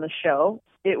theme on the show,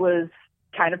 it was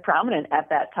kind of prominent at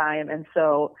that time. And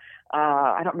so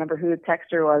I don't remember who the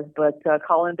texter was, but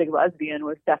call in Big Lesbian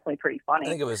was definitely pretty funny. I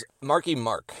think it was Marky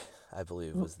Mark, I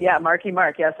believe. Yeah, Marky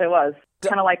Mark. Yes, it was.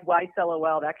 Kind of like White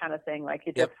LOL, that kind of thing. Like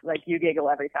it just like you giggle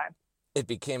every time. It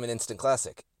became an instant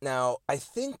classic. Now, I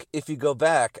think if you go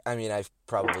back, I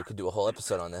probably could do a whole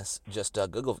episode on this, just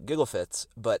Doug giggle fits,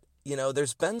 but,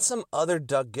 there's been some other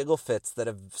Doug giggle fits that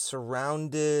have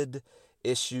surrounded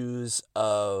issues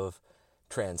of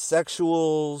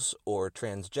transsexuals or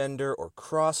transgender or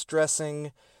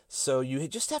cross-dressing. So you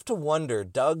just have to wonder,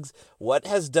 what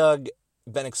has Doug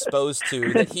been exposed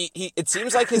to that he it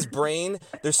seems like his brain,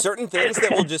 there's certain things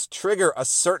that will just trigger a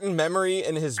certain memory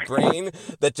in his brain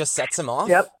that just sets him off.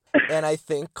 Yep. And I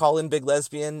think Call in Big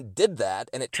Lesbian did that,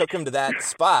 and it took him to that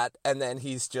spot, and then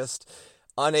he's just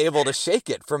unable to shake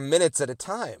it for minutes at a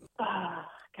time. Oh,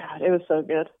 God, it was so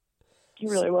good. He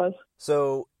really was.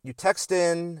 So you text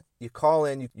in, you call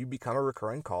in, you become a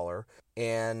recurring caller.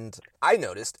 And I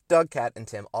noticed Doug, Kat, and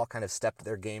Tim all kind of stepped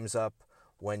their games up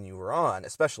when you were on,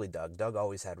 especially Doug. Doug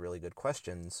always had really good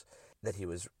questions that he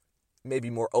was maybe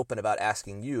more open about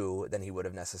asking you than he would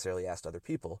have necessarily asked other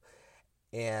people.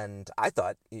 And I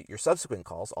thought your subsequent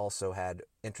calls also had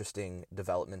interesting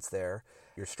developments there.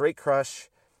 Your straight crush,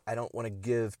 I don't want to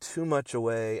give too much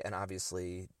away, and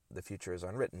obviously the future is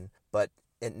unwritten, but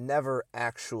you never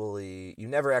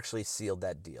actually sealed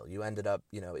that deal. You ended up,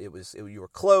 you were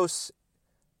close,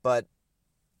 but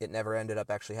it never ended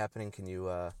up actually happening. Can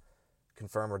you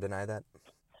confirm or deny that?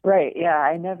 Right. Yeah.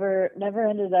 I never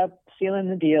ended up sealing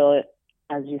the deal,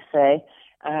 as you say.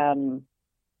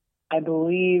 I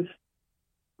believe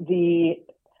the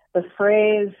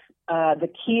phrase "the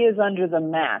key is under the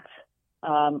mat"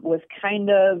 was kind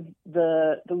of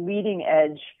the leading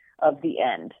edge of the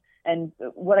end. And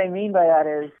what I mean by that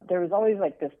is there was always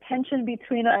like this tension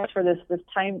between us for this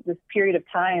period of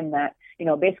time that,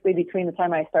 basically between the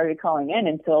time I started calling in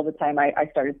until the time I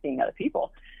started seeing other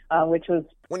people, which was...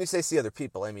 When you say see other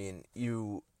people, I mean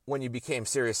when you became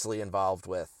seriously involved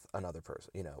with another person,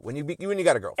 when you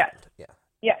got a girlfriend. Yes.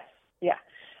 Yeah. Yeah.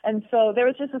 And so there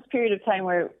was just this period of time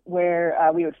where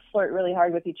we would flirt really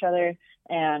hard with each other,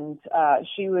 and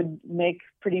she would make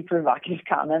pretty provocative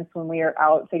comments when we were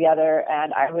out together,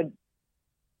 and I would,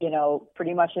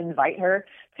 pretty much invite her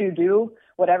to do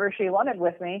whatever she wanted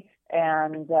with me,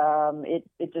 and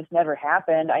it just never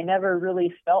happened. I never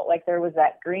really felt like there was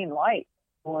that green light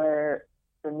for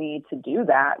me to do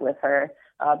that with her,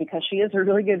 because she is a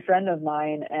really good friend of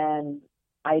mine, and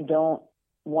I don't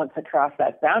want to cross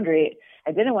that boundary.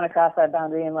 I didn't want to cross that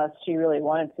boundary unless she really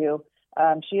wanted to.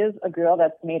 She is a girl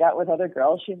that's made out with other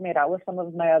girls. She's made out with some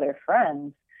of my other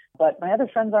friends, but my other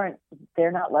friends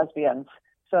they're not lesbians.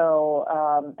 So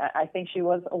I think she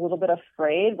was a little bit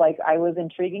afraid. Like, I was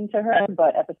intriguing to her,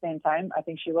 but at the same time, I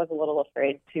think she was a little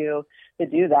afraid to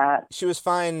do that. She was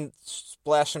fine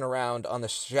splashing around on the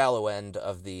shallow end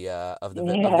of the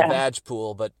vag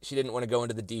pool, but she didn't want to go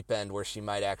into the deep end where she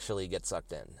might actually get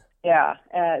sucked in. Yeah,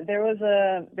 there was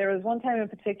one time in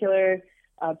particular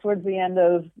towards the end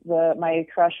of my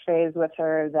crush phase with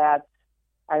her that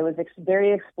I was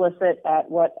very explicit at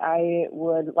what I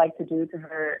would like to do to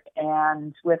her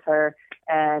and with her,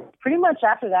 and pretty much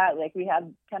after that, like, we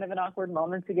had kind of an awkward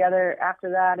moment together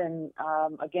after that, and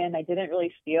again, I didn't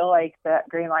really feel like that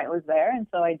green light was there, and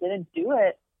so I didn't do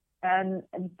it, and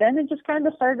then it just kind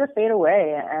of started to fade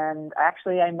away, and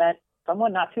actually I met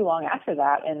someone not too long after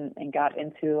that and got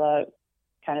into a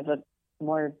kind of a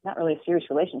more, not really a serious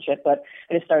relationship, but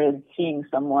I just started seeing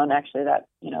someone actually that,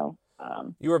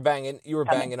 you were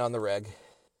banging on the reg.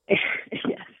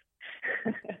 Yes.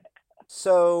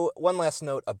 So one last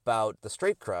note about the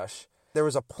straight crush. There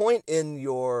was a point in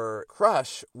your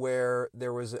crush where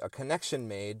there was a connection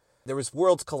made. There was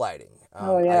worlds colliding.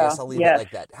 Oh, yeah. I guess I'll leave it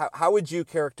like that. How would you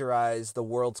characterize the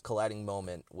worlds colliding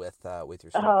moment with your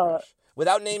straight crush?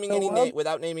 Without naming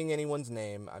anyone's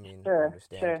name, I mean, sure, I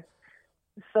understand. Sure.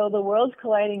 So the worlds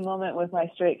colliding moment with my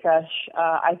straight crush,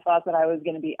 I thought that I was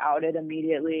going to be outed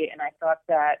immediately, and I thought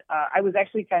that I was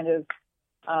actually kind of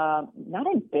not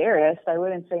embarrassed. I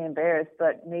wouldn't say embarrassed,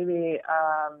 but maybe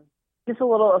just a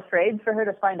little afraid for her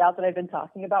to find out that I've been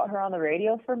talking about her on the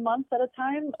radio for months at a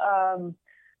time.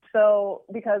 So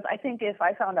because I think if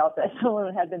I found out that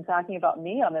someone had been talking about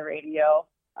me on the radio,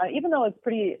 even though it's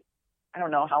pretty, I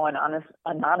don't know how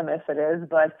anonymous it is,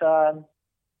 but,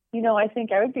 I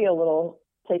think I would be a little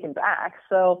taken back.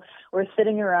 So we're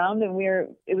sitting around, and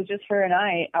it was just her and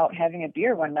I out having a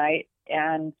beer one night,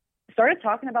 and started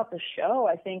talking about the show.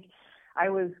 I think I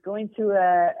was going to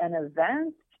an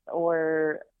event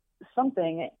or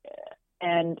something,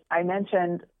 and I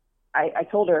mentioned, I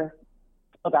told her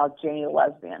about Janie the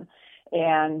Lesbian,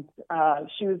 and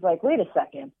she was like, wait a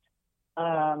second,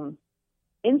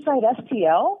 Inside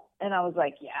STL? And I was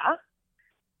like, yeah.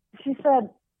 She said,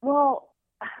 well,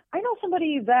 I know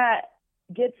somebody that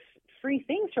gets free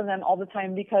things from them all the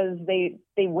time because they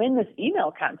win this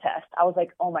email contest. I was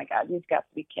like, oh my God, you've got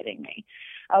to be kidding me.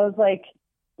 I was like,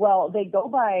 well, they go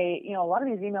by, a lot of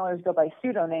these emailers go by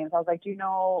pseudonames. I was like, do you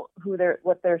know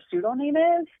what their pseudonym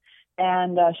is?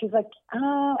 And she's like,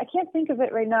 I can't think of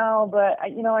it right now, but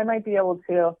I might be able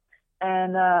to.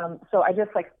 And so I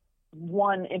just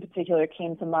one in particular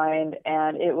came to mind,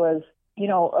 and it was,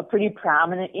 a pretty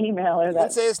prominent emailer. You can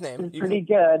say his name. Pretty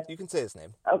good. You can say his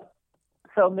name. Oh,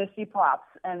 so Misty Plops.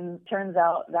 And turns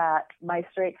out that my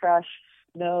straight crush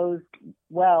knows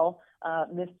well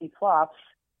Misty Plops.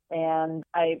 And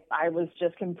I was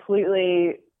just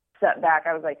completely set back.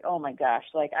 I was like, oh my gosh,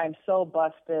 I'm so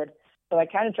busted. So I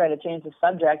kind of tried to change the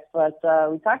subject, but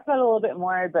we talked about it a little bit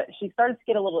more, but she started to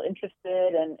get a little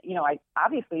interested. And,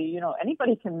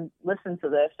 anybody can listen to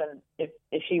this. And if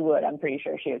she would, I'm pretty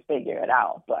sure she would figure it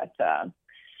out. But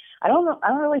I don't know. I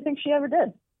don't really think she ever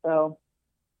did. So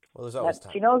well, there's always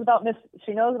time. She knows about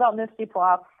Misty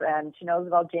Plops, and she knows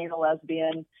about Jane the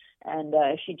Lesbian. And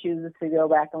if she chooses to go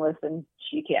back and listen,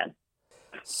 she can.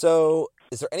 So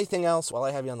is there anything else, while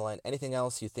I have you on the line, anything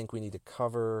else you think we need to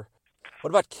cover? What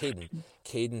about Caden?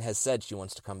 Caden has said she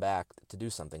wants to come back to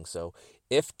do something. So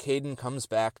if Caden comes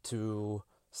back to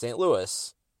St.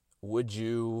 Louis, would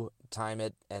you time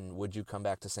it and would you come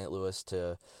back to St. Louis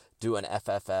to do an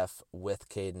FFF with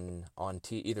Caden on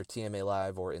either TMA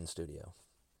Live or in studio?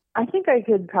 I think I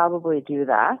could probably do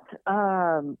that.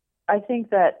 I think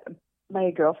that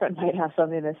my girlfriend might have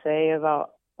something to say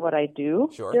about what I do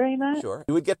during that. Sure.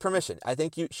 You would get permission. I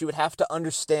think she would have to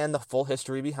understand the full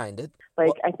history behind it.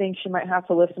 I think she might have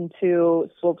to listen to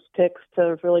Swope's picks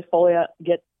to really fully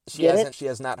get it. She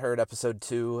has not heard episode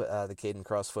 2, the Caden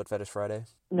Cross Foot Fetish Friday?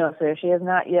 No, sir. She has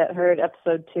not yet heard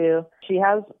episode 2. She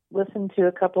has listened to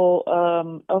a couple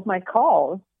of my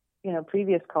calls,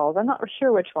 previous calls. I'm not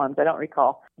sure which ones. I don't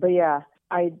recall. But yeah,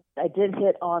 I did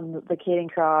hit on the Caden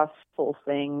Cross full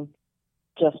thing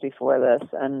just before this,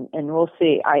 and we'll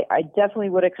see. I definitely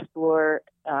would explore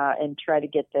and try to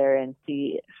get there and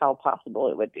see how possible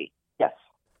it would be. Yes.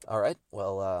 All right.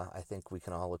 Well, I think we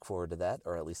can all look forward to that,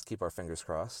 or at least keep our fingers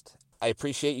crossed. I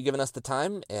appreciate you giving us the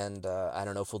time, and I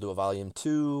don't know if we'll do a volume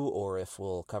 2 or if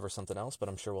we'll cover something else, but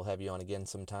I'm sure we'll have you on again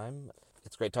sometime.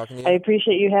 It's great talking to you. I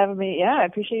appreciate you having me. Yeah, I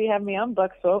appreciate you having me on,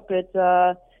 Buck Swope. It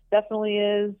definitely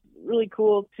is really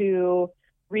cool to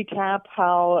recap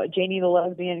how Janie the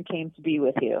Lesbian came to be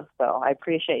with you. So I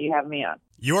appreciate you having me on.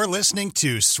 You're listening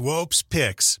to Swope's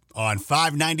Picks on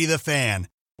 590 The Fan,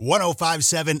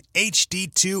 105.7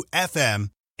 HD2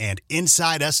 FM, and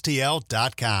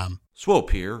InsideSTL.com. Swope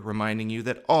here, reminding you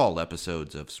that all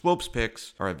episodes of Swope's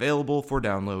Picks are available for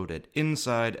download at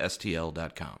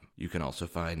InsideSTL.com. You can also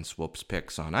find Swope's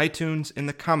Picks on iTunes in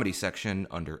the comedy section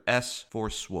under S for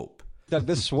Swope. Doug,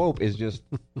 this Swope is just,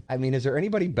 is there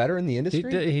anybody better in the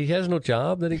industry? He has no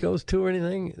job that he goes to or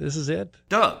anything? This is it?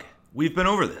 Doug, we've been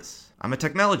over this. I'm a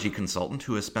technology consultant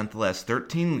who has spent the last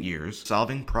 13 years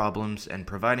solving problems and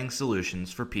providing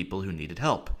solutions for people who needed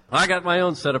help. I got my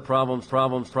own set of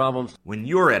problems. When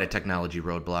you're at a technology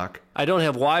roadblock, I don't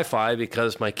have Wi-Fi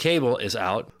because my cable is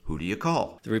out. Who do you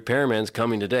call? The repairman's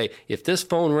coming today. If this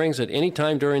phone rings at any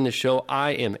time during the show,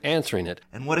 I am answering it.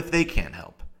 And what if they can't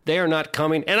help? They are not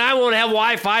coming, and I won't have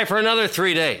Wi-Fi for another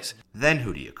 3 days. Then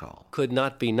who do you call? Could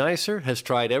not be nicer, has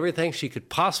tried everything she could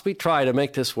possibly try to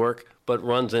make this work, but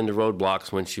runs into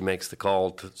roadblocks when she makes the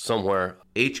call to somewhere.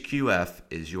 HQF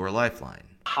is your lifeline.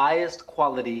 Highest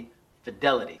quality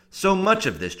fidelity. So much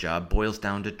of this job boils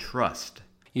down to trust.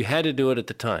 You had to do it at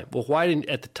the time. Well, why didn't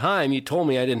at the time you told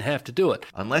me I didn't have to do it?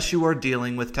 Unless you are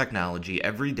dealing with technology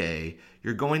every day,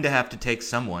 you're going to have to take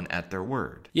someone at their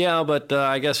word. Yeah, but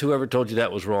I guess whoever told you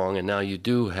that was wrong, and now you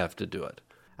do have to do it.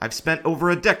 I've spent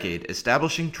over a decade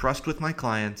establishing trust with my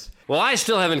clients. Well, I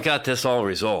still haven't got this all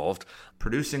resolved.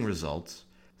 Producing results,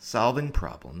 solving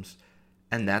problems,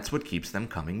 and that's what keeps them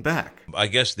coming back. I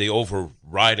guess the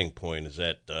overriding point is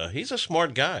that he's a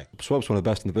smart guy. Swope's one of the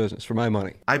best in the business, for my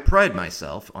money. I pride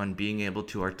myself on being able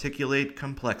to articulate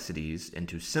complexities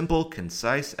into simple,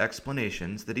 concise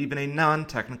explanations that even a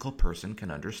non-technical person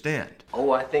can understand.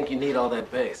 Oh, I think you need all that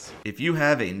bass. If you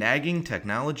have a nagging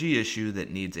technology issue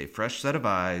that needs a fresh set of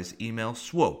eyes, email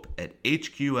swope at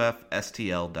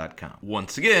hqfstl.com.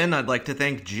 Once again, I'd like to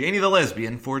thank Janie the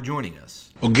Lesbian for joining us.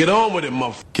 Well, get on with it,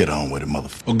 motherfucker. Get on with it,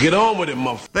 motherfucker. Well, get on with it,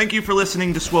 motherfucker. Thank you for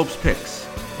listening to Swope's Picks.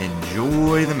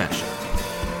 Enjoy the mashup.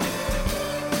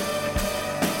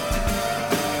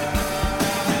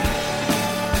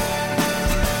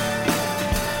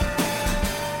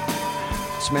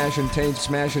 Smash and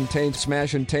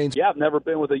taint. Yeah, I've never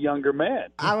been with a younger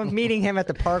man. I was meeting him at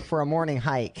the park for a morning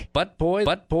hike. Butt boy.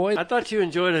 I thought you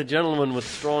enjoyed a gentleman with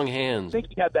strong hands. I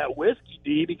think he had that whiskey,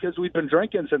 D, because we've been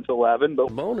drinking since 11.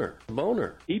 But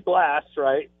Boner. He blasts,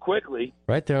 right, quickly.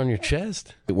 Right there on your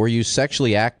chest. Were you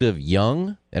sexually active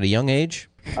at a young age?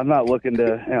 I'm not looking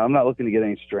to get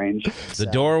any strange. The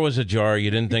door was ajar.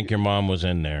 You didn't think your mom was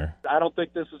in there. I don't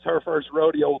think this is her first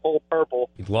rodeo with Old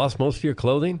Purple. You lost most of your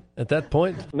clothing at that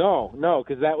point? No,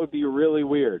 because that would be really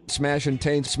weird. Smash and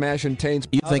taint.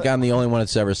 You think I'm the only one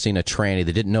that's ever seen a tranny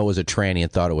that didn't know it was a tranny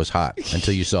and thought it was hot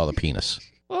until you saw the penis.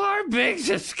 Well, our Big's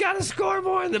just got to score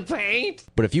more in the paint.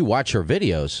 But if you watch her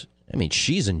videos,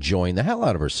 she's enjoying the hell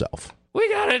out of herself. We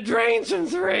got to drain some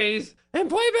threes. and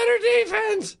play better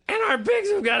defense. And our bigs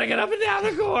have got to get up and down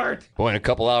the court. Boy, in a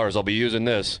couple hours, I'll be using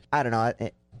this. I don't know.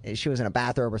 She was in a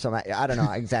bathrobe or something. I don't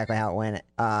know exactly how it went.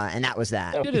 And that was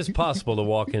that. It is possible to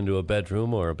walk into a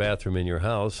bedroom or a bathroom in your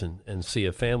house and see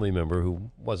a family member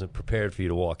who wasn't prepared for you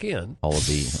to walk in. All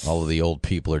of the old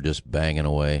people are just banging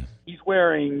away. He's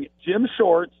wearing gym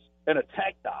shorts and a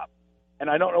tank top, and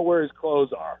I don't know where his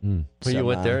clothes are. Well, you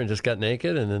went there and just got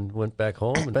naked and then went back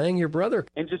home and bang your brother.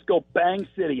 And just go bang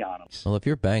city on him. Well, if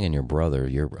you're banging your brother,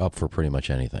 you're up for pretty much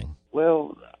anything.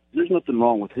 Well, there's nothing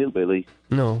wrong with hillbilly.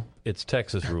 No, it's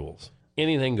Texas rules.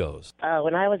 Anything goes.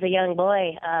 When I was a young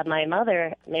boy, my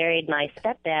mother married my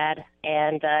stepdad,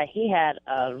 and he had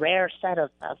a rare set of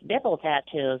nipple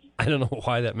tattoos. I don't know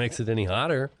why that makes it any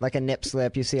hotter. Like a nip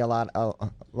slip. You see a lot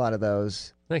of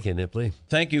those. Thank you, Nipley.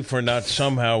 Thank you for not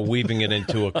somehow weaving it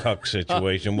into a cuck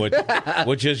situation,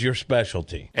 which is your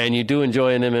specialty. And you do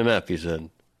enjoy an MMF, you said.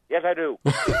 Yes, I do.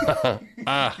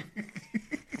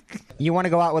 You want to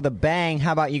go out with a bang?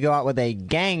 How about you go out with a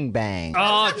gang bang?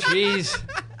 Oh, jeez.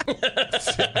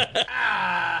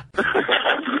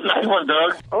 Nice one,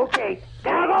 Doug. Okay,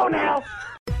 gotta go now.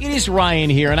 It is Ryan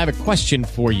here, and I have a question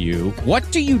for you.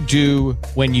 What do you do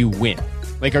when you win?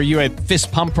 Like, are you a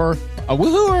fist pumper, a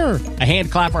woohooer, a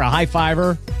hand clapper, a high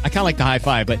fiver? I kind of like the high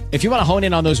five, but if you want to hone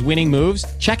in on those winning moves,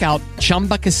 check out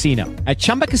Chumba Casino. At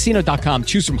ChumbaCasino.com,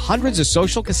 choose from hundreds of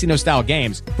social casino-style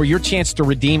games for your chance to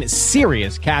redeem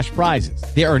serious cash prizes.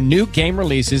 There are new game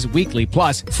releases weekly,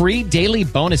 plus free daily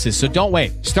bonuses, so don't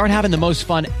wait. Start having the most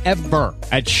fun ever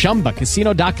at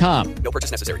ChumbaCasino.com. No purchase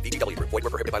necessary. VGW. Void where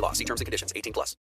prohibited by law. See terms and conditions. 18+.